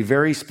integrity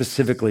very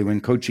specifically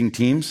when coaching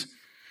teams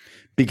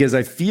because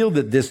I feel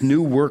that this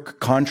new work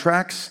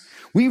contracts,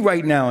 we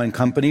right now in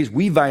companies,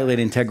 we violate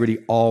integrity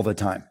all the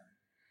time.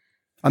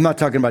 I'm not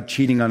talking about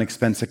cheating on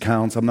expense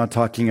accounts. I'm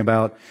talking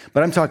about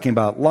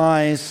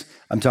lies.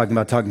 I'm talking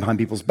about talking behind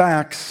people's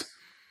backs.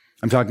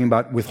 I'm talking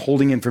about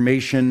withholding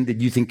information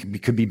that you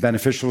think could be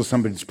beneficial to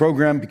somebody's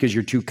program because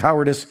you're too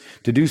cowardice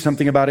to do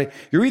something about it.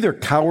 You're either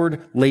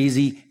coward,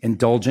 lazy,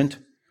 indulgent.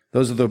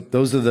 Those are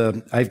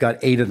the, I've got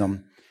 8 of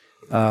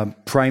them,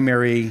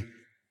 primary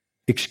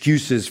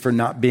excuses for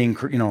not being,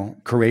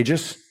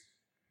 courageous.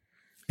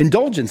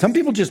 Indulgent. Some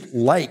people just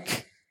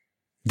like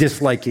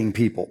disliking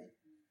people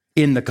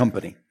in the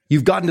company.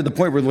 You've gotten to the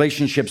point where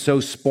relationships so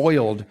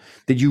spoiled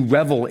that you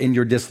revel in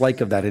your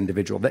dislike of that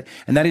individual.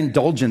 And that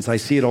indulgence, I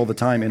see it all the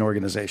time in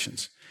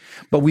organizations.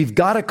 But we've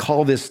got to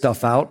call this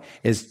stuff out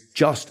as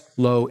just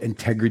low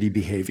integrity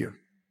behavior.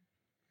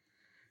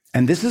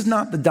 And this is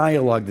not the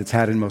dialogue that's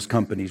had in most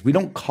companies. We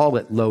don't call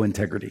it low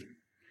integrity.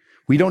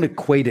 We don't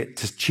equate it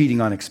to cheating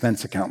on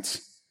expense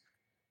accounts,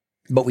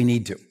 but we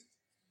need to.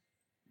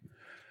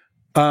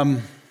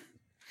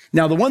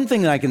 Now, the one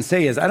thing that I can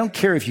say is I don't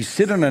care if you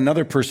sit on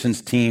another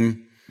person's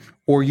team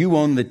or you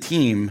own the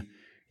team,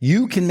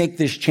 you can make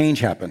this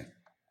change happen.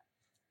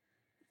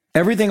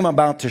 Everything I'm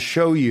about to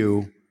show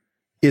you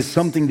is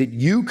something that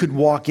you could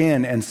walk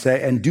in and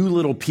say and do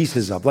little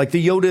pieces of, like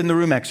the Yoda in the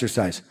room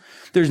exercise.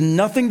 There's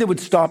nothing that would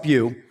stop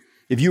you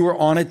if you were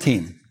on a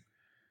team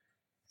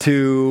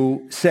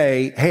to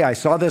say, hey, I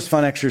saw this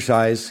fun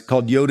exercise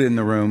called Yoda in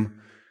the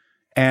room,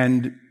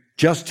 and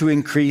just to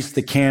increase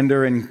the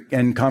candor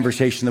and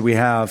conversation that we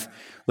have,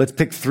 let's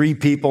pick 3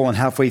 people, and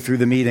halfway through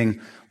the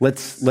meeting,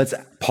 let's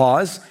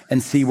pause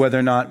and see whether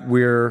or not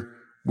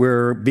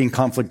we're being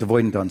conflict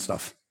avoidant on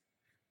stuff.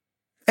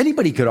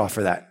 Anybody could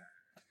offer that.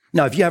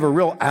 Now, if you have a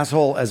real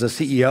asshole as a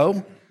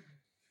CEO,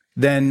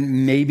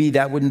 then maybe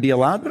that wouldn't be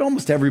allowed, but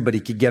almost everybody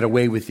could get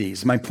away with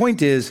these. My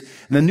point is,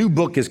 the new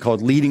book is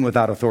called Leading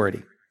Without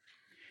Authority.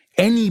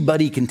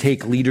 Anybody can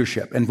take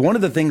leadership. And one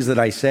of the things that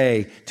I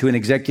say to an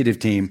executive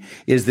team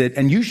is that,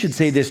 and you should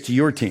say this to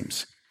your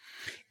teams,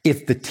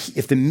 if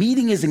the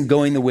meeting isn't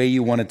going the way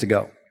you want it to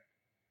go,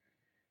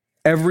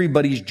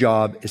 everybody's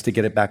job is to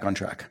get it back on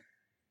track.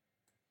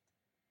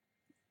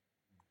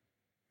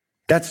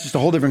 That's just a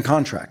whole different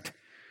contract.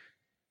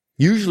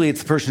 Usually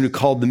it's the person who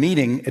called the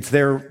meeting, it's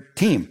their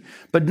team.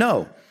 But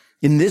no,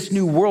 in this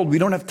new world, we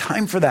don't have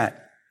time for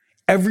that.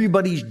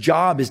 Everybody's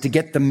job is to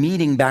get the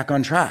meeting back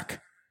on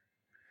track.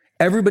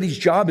 Everybody's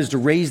job is to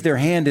raise their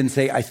hand and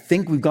say, I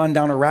think we've gone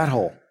down a rat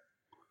hole.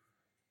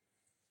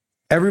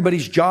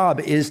 Everybody's job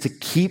is to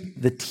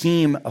keep the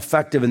team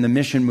effective and the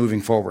mission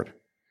moving forward.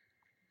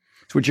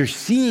 So what you're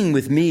seeing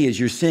with me is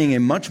you're seeing a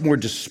much more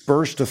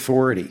dispersed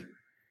authority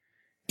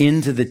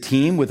into the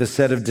team with a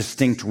set of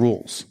distinct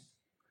rules.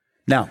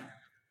 Now,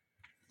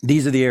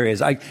 these are the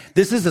areas.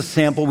 This is a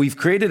sample. We've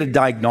created a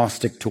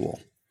diagnostic tool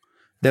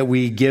that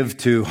we give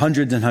to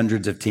hundreds and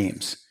hundreds of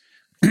teams.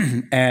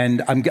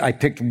 And I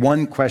picked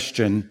one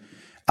question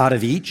out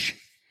of each.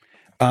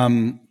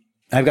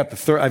 I've got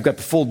the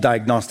full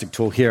diagnostic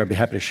tool here. I'd be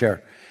happy to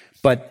share.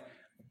 But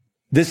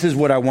this is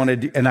what I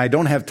wanted, and I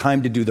don't have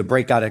time to do the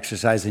breakout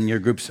exercise in your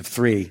groups of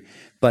 3,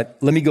 but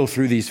let me go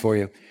through these for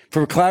you.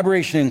 For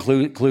collaboration and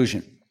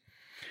inclusion,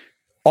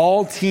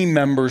 all team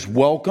members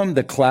welcome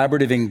the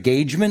collaborative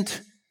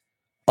engagement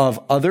of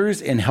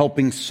others in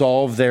helping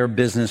solve their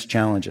business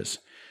challenges.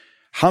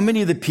 How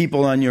many of the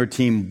people on your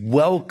team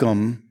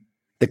welcome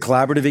the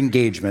collaborative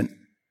engagement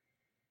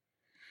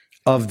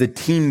of the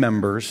team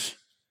members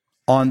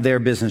on their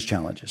business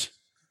challenges?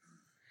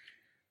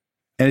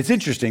 And it's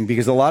interesting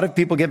because a lot of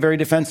people get very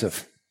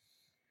defensive.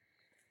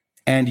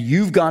 And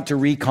you've got to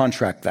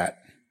recontract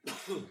that.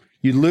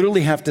 You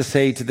literally have to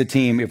say to the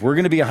team, if we're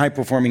going to be a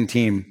high-performing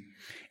team,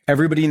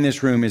 everybody in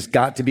this room has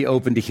got to be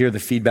open to hear the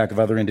feedback of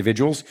other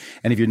individuals.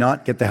 And if you're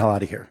not, get the hell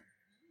out of here.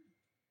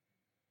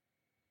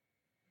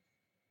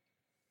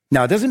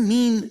 Now, it doesn't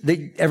mean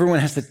that everyone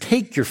has to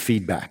take your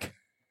feedback.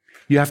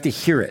 You have to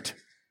hear it.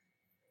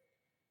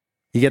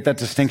 You get that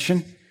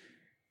distinction?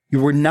 You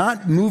were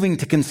not moving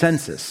to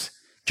consensus.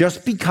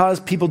 Just because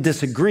people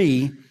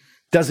disagree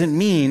doesn't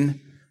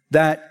mean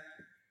that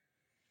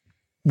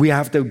we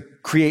have to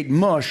create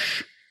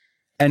mush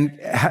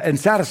and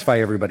satisfy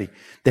everybody.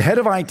 The head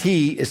of IT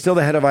is still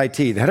the head of IT.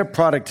 The head of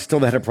product is still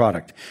the head of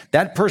product.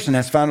 That person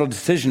has final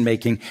decision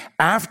making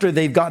after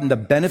they've gotten the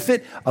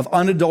benefit of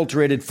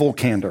unadulterated full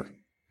candor.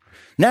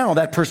 Now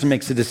that person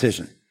makes a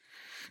decision.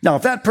 Now,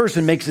 if that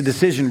person makes a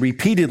decision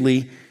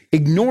repeatedly,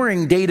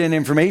 ignoring data and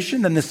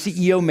information, then the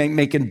CEO may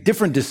make a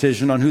different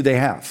decision on who they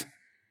have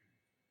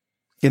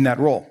in that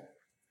role.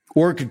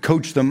 Or it could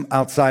coach them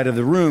outside of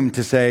the room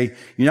to say,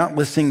 you're not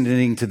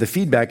listening to the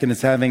feedback and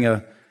it's having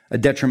a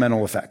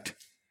detrimental effect.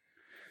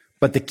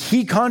 But the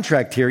key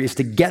contract here is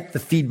to get the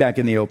feedback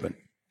in the open.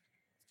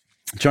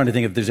 I'm trying to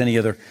think if there's any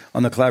other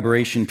on the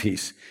collaboration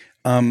piece.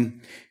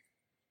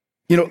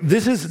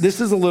 This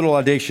is a little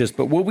audacious,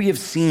 but what we have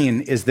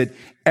seen is that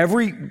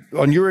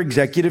on your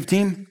executive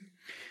team,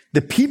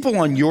 the people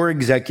on your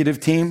executive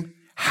team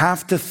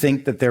have to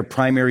think that their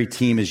primary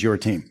team is your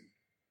team.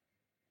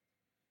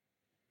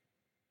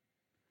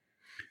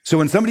 So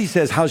when somebody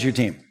says, how's your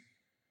team?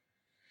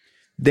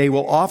 They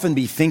will often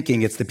be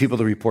thinking it's the people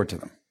that report to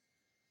them.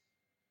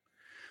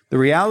 The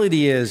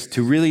reality is,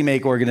 to really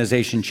make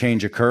organization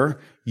change occur,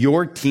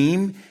 your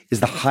team is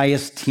the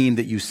highest team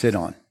that you sit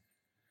on,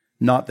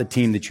 not the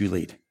team that you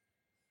lead.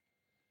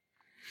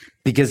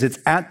 Because it's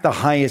at the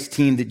highest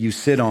team that you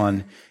sit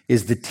on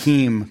is the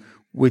team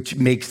which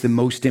makes the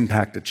most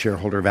impact at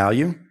shareholder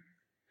value.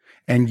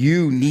 And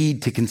you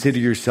need to consider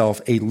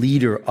yourself a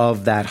leader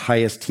of that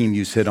highest team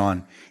you sit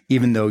on,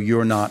 even though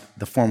you're not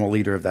the formal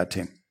leader of that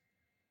team.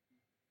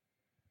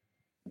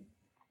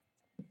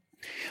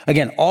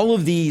 Again, all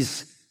of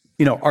these,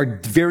 are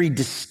very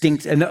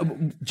distinct. And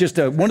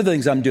one of the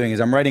things I'm doing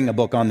is I'm writing a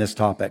book on this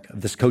topic,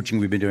 of this coaching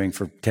we've been doing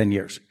for 10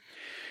 years.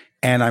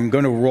 And I'm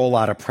going to roll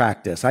out a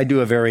practice. I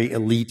do a very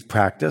elite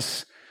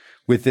practice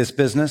with this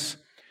business.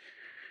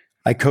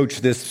 I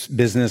coach this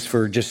business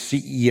for just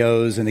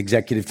CEOs and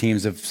executive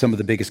teams of some of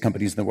the biggest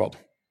companies in the world.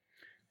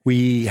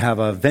 We have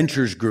a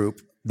ventures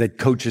group that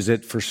coaches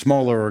it for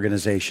smaller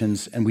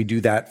organizations, and we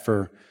do that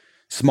for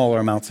smaller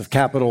amounts of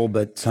capital,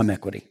 but some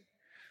equity.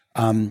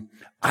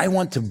 I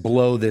want to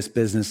blow this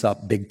business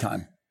up big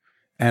time.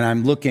 And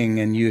I'm looking,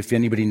 and if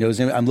anybody knows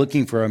him, I'm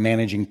looking for a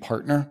managing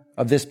partner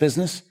of this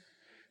business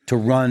to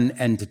run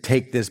and to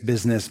take this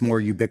business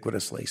more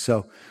ubiquitously.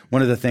 So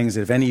one of the things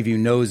that if any of you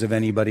knows of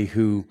anybody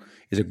who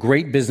is a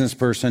great business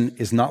person,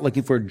 is not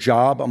looking for a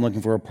job, I'm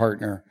looking for a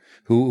partner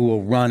who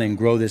will run and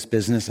grow this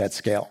business at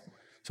scale.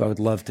 So I would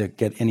love to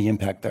get any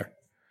impact there.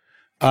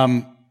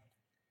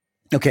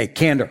 Okay,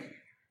 candor.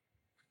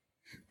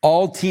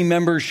 All team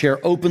members share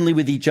openly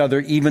with each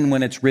other, even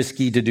when it's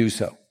risky to do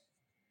so.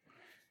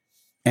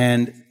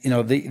 And, I'm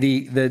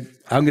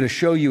going to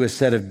show you a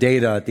set of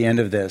data at the end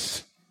of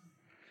this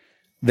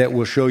that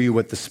will show you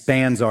what the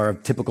spans are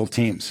of typical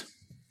teams.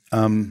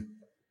 The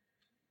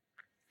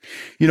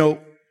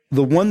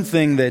one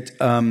thing that,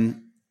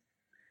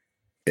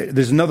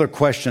 there's another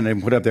question I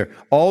put up there.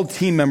 All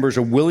team members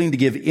are willing to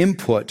give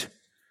input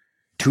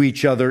to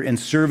each other in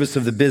service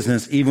of the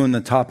business, even when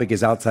the topic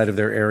is outside of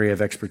their area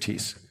of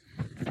expertise.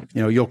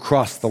 You'll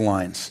cross the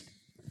lines.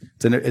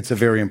 It's a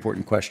very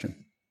important question.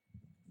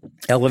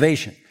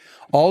 Elevation.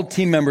 All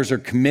team members are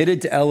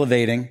committed to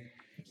elevating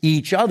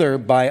each other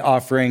by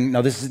offering,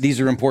 these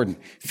are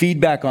important,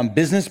 feedback on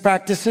business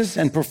practices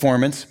and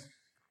performance,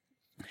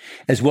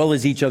 as well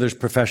as each other's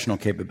professional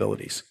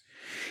capabilities.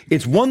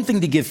 It's one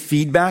thing to give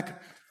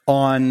feedback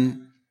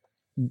on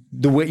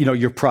the way,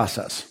 your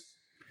process.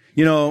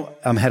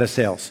 I'm head of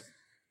sales.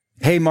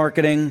 Hey,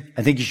 marketing,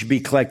 I think you should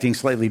be collecting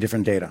slightly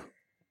different data.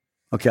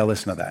 Okay, I'll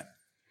listen to that.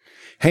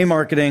 Hey,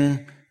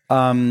 marketing,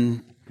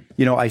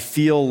 I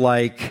feel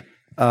like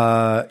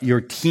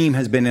your team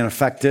has been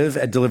ineffective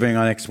at delivering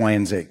on X, Y,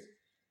 and Z,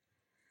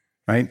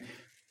 right?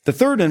 The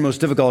third and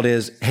most difficult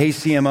is, hey,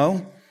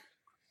 CMO,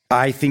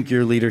 I think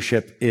your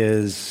leadership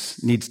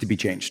needs to be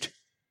changed,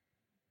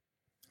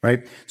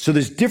 right? So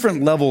there's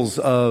different levels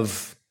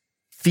of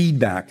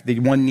feedback that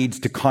one needs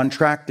to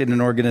contract in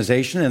an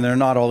organization, and they're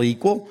not all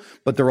equal,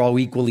 but they're all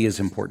equally as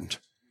important.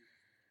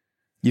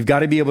 You've got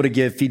to be able to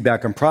give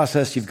feedback on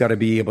process. You've got to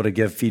be able to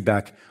give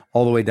feedback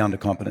all the way down to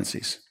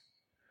competencies.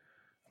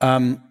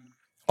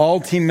 All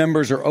team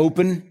members are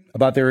open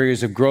about their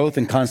areas of growth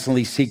and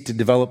constantly seek to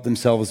develop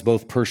themselves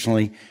both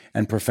personally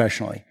and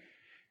professionally.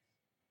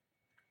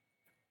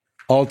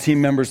 All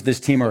team members of this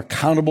team are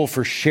accountable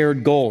for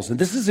shared goals. And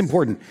this is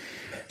important.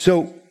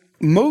 So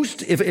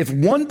if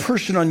one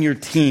person on your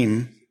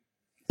team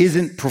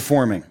isn't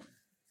performing,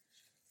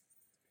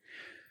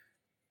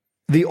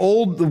 the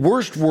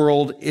worst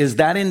world is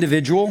that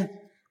individual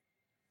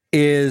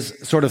is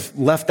sort of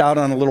left out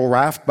on a little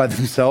raft by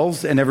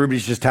themselves and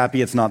everybody's just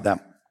happy it's not them.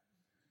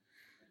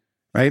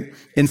 Right?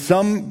 In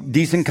some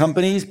decent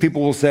companies,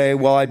 people will say,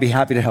 well, I'd be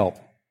happy to help.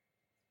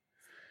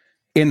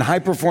 In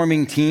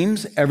high-performing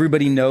teams,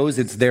 everybody knows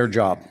it's their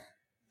job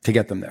to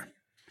get them there.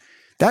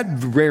 That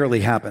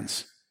rarely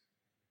happens.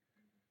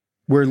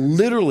 Where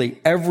literally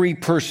every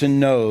person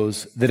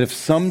knows that if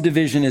some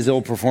division is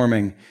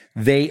ill-performing,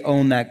 they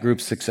own that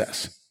group's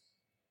success.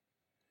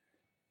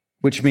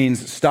 Which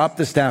means stop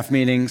the staff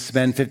meeting,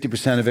 spend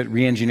 50% of it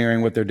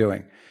re-engineering what they're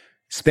doing.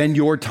 Spend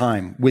your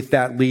time with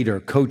that leader,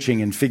 coaching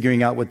and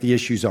figuring out what the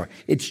issues are.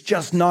 It's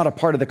just not a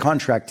part of the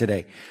contract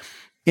today.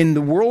 In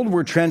the world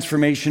where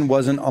transformation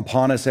wasn't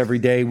upon us every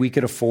day, we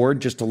could afford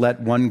just to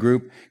let one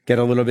group get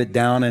a little bit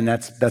down, and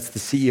that's the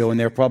CEO and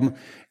their problem.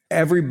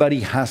 Everybody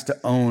has to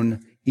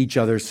own each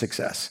other's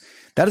success.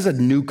 That is a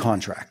new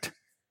contract.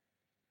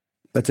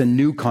 That's a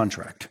new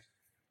contract.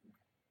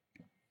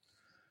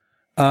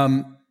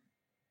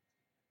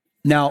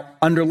 Now,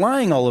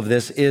 underlying all of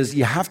this is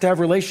you have to have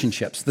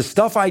relationships. The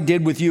stuff I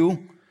did with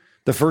you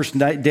the first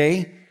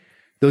day,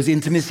 those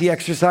intimacy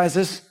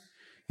exercises,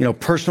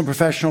 personal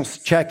professional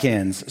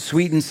check-ins,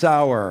 sweet and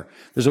sour.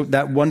 There's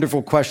that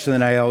wonderful question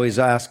that I always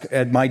ask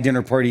at my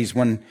dinner parties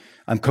when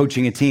I'm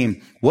coaching a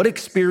team. What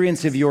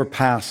experience of your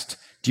past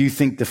do you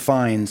think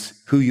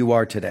defines who you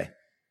are today?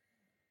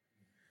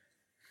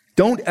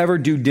 Don't ever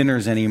do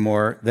dinners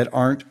anymore that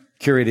aren't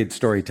curated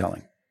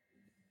storytelling.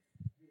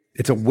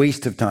 It's a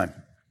waste of time.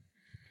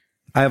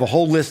 I have a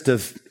whole list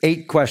of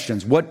 8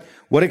 questions. What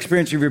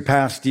experience of your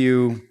past do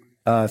you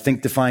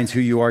think defines who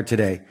you are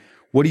today?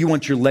 What do you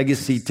want your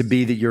legacy to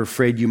be that you're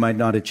afraid you might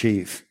not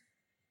achieve?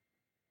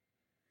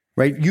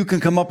 Right? You can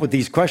come up with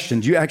these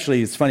questions.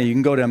 It's funny, you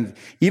can go to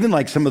even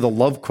like some of the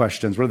love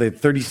questions. What are they,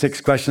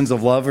 36 questions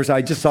of love?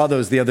 I just saw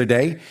those the other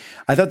day.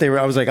 I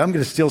was like, I'm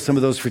going to steal some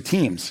of those for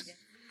teams.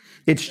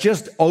 It's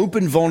just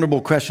open,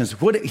 vulnerable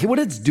questions. What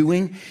it's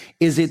doing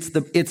is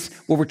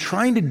what we're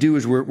trying to do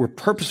is we're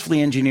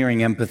purposefully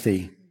engineering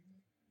empathy,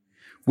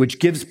 which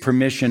gives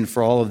permission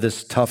for all of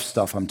this tough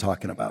stuff I'm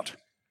talking about.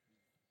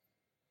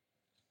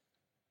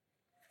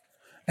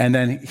 And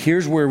then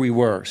here's where we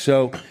were.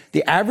 So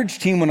the average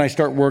team, when I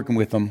start working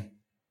with them,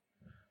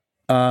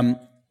 on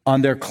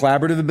their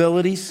collaborative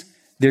abilities,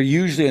 they're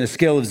usually on a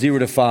scale of 0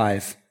 to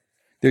 5.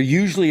 They're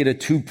usually at a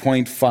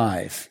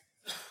 2.5.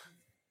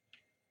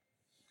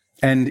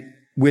 And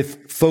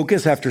with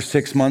focus, after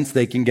 6 months,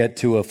 they can get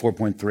to a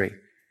 4.3,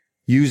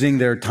 using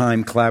their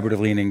time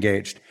collaboratively and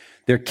engaged.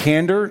 Their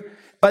candor,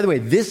 by the way,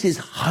 this is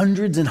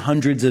hundreds and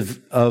hundreds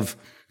of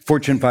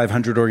Fortune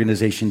 500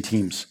 organization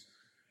teams.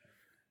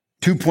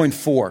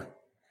 2.4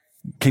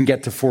 can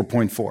get to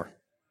 4.4.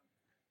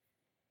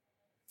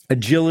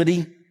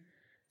 Agility,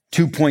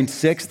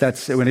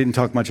 2.6. We didn't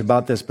talk much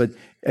about this, but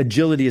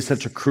agility is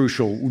such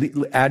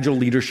a agile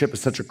leadership is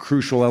such a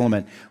crucial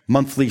element.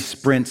 Monthly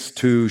sprints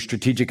to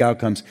strategic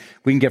outcomes.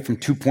 We can get from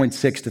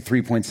 2.6 to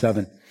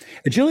 3.7.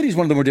 Agility is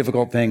one of the more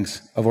difficult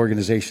things of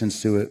organizations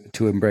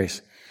to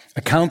embrace.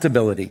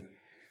 Accountability,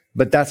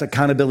 but that's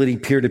accountability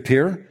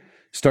peer-to-peer.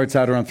 Starts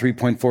out around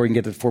 3.4, you can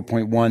get to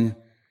 4.1.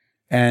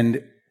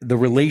 And the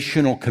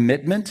relational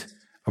commitment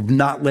of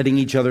not letting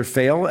each other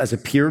fail as a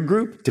peer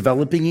group,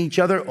 developing each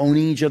other,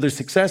 owning each other's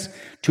success,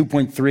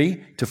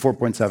 2.3 to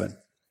 4.7.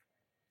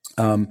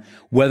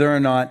 Whether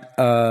or not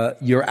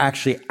you're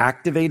actually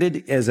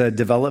activated as a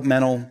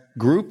developmental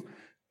group,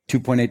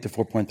 2.8 to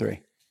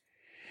 4.3.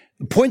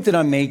 The point that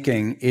I'm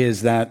making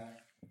is that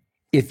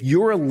if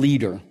you're a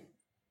leader,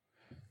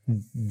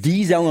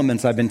 these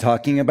elements I've been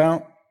talking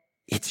about,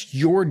 it's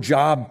your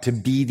job to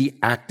be the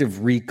active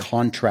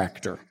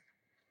recontractor.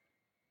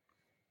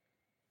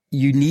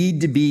 You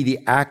need to be the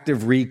active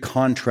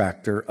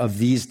recontractor of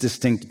these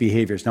distinct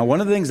behaviors. Now, one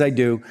of the things I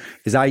do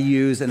is I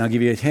use, and I'll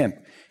give you a hint,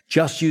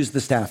 just use the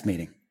staff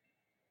meeting.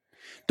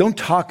 Don't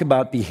talk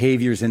about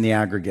behaviors in the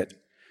aggregate.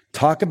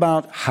 Talk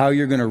about how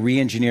you're going to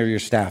re-engineer your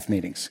staff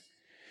meetings.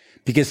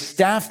 Because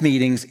staff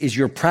meetings is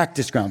your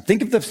practice ground.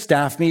 Think of the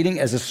staff meeting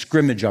as a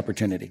scrimmage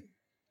opportunity.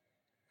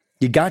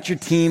 You got your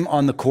team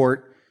on the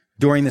court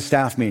during the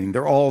staff meeting.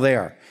 They're all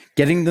there.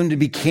 Getting them to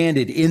be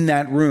candid in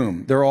that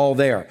room. They're all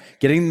there.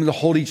 Getting them to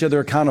hold each other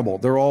accountable.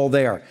 They're all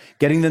there.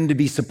 Getting them to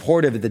be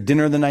supportive at the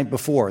dinner the night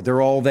before.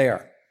 They're all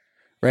there,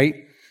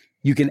 right?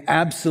 You can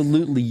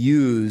absolutely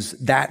use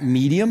that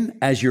medium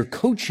as your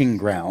coaching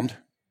ground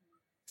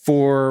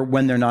for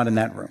when they're not in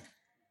that room.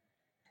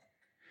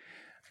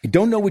 I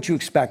don't know what you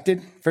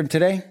expected from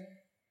today,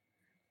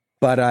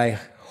 but I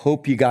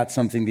hope you got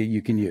something that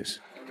you can use.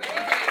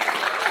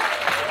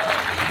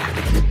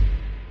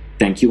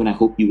 Thank you, and I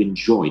hope you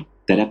enjoyed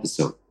that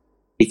episode.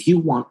 If you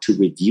want to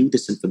review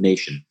this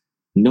information,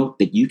 note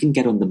that you can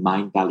get on the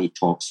Mind Valley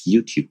Talks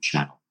YouTube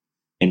channel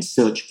and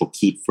search for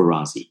Keith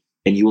Ferrazzi,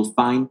 and you will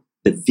find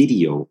the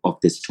video of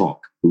this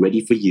talk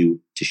ready for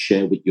you to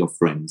share with your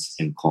friends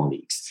and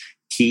colleagues.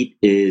 Keith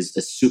is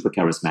a super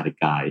charismatic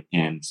guy,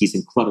 and he's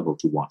incredible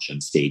to watch on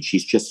stage.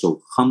 He's just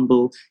so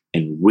humble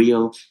and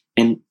real,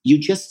 and you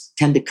just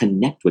tend to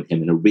connect with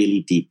him in a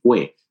really deep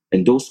way.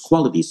 And those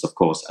qualities, of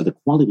course, are the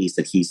qualities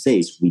that he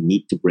says we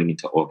need to bring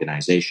into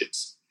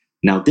organizations.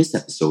 Now, this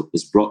episode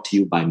is brought to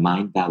you by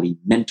Mind Valley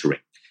Mentoring.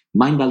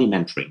 Mind Valley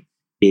Mentoring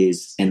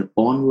is an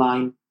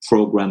online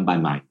program by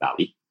Mind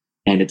Valley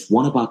And it's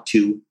one of our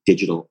 2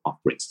 digital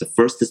offerings. The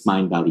first is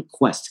Mind Valley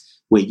Quest,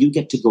 where you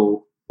get to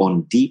go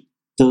on deep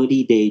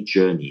 30-day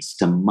journeys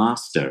to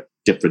master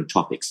different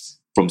topics,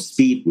 from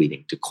speed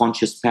reading to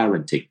conscious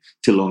parenting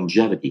to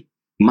longevity.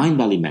 Mind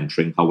Valley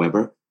Mentoring,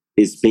 however,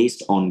 is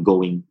based on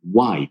going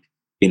wide.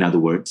 In other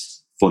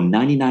words, for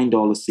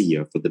 $99 a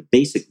year for the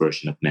basic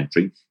version of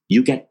mentoring,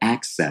 you get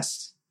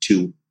access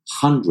to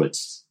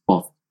hundreds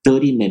of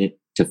 30-minute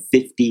to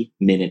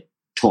 50-minute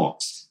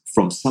talks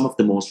from some of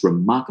the most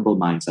remarkable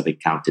minds I've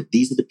encountered.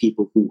 These are the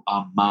people who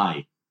are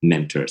my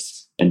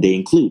mentors, and they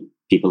include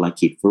people like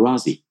Keith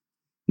Ferrazzi.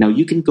 Now,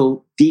 you can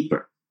go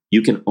deeper.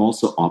 You can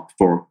also opt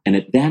for an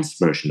advanced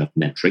version of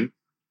mentoring,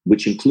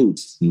 which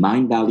includes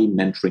Mind Valley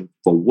Mentoring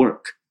for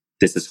Work.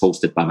 This is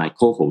hosted by my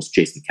co-host,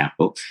 Jason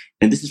Campbell.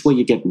 And this is where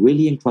you get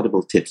really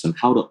incredible tips on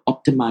how to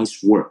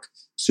optimize work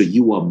so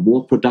you are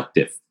more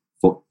productive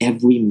for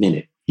every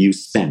minute you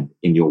spend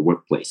in your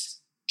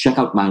workplace. Check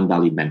out Mind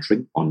Valley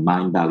Mentoring on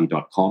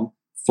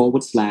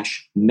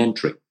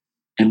mindvalley.com/mentoring.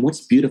 And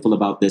what's beautiful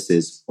about this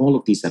is all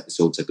of these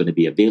episodes are going to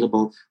be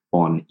available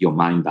on your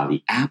Mind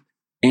Valley app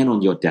and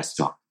on your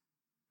desktop.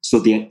 So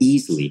they're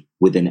easily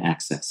within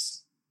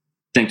access.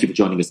 Thank you for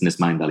joining us in this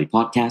Mind Valley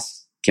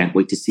podcast. Can't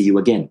wait to see you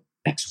again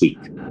next week.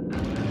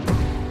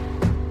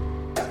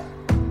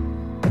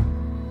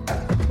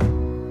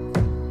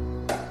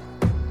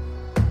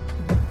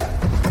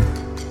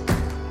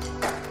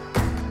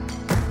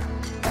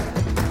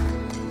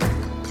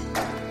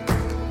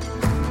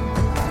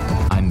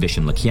 I'm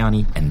Vishen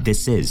Lakhiani, and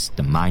this is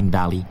the Mind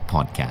Valley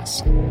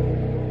Podcast.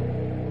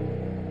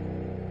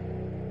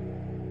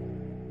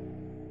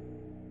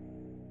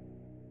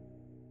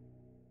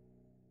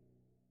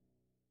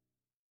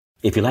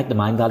 If you like the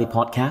Mind Valley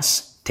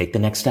Podcast, take the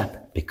next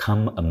step.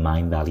 Become a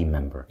Mind Valley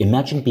member.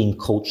 Imagine being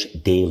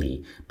coached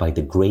daily by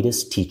the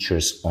greatest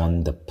teachers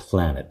on the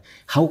planet.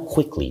 How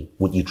quickly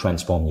would you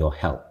transform your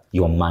health,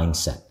 your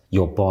mindset,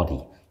 your body,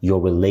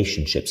 your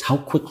relationships? How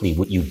quickly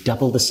would you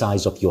double the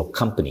size of your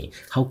company?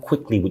 How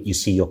quickly would you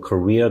see your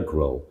career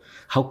grow?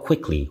 How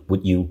quickly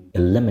would you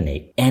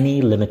eliminate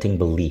any limiting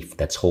belief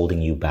that's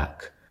holding you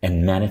back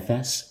and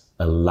manifest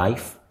a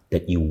life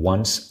that you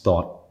once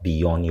thought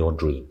beyond your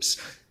dreams?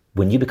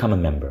 When you become a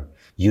member,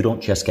 you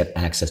don't just get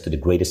access to the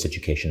greatest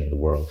education in the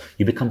world.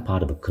 You become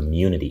part of a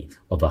community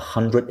of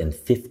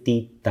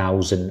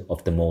 150,000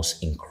 of the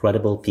most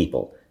incredible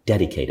people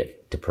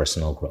dedicated to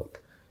personal growth.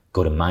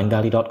 Go to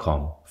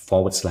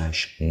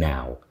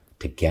mindvalley.com/now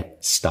to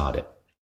get started.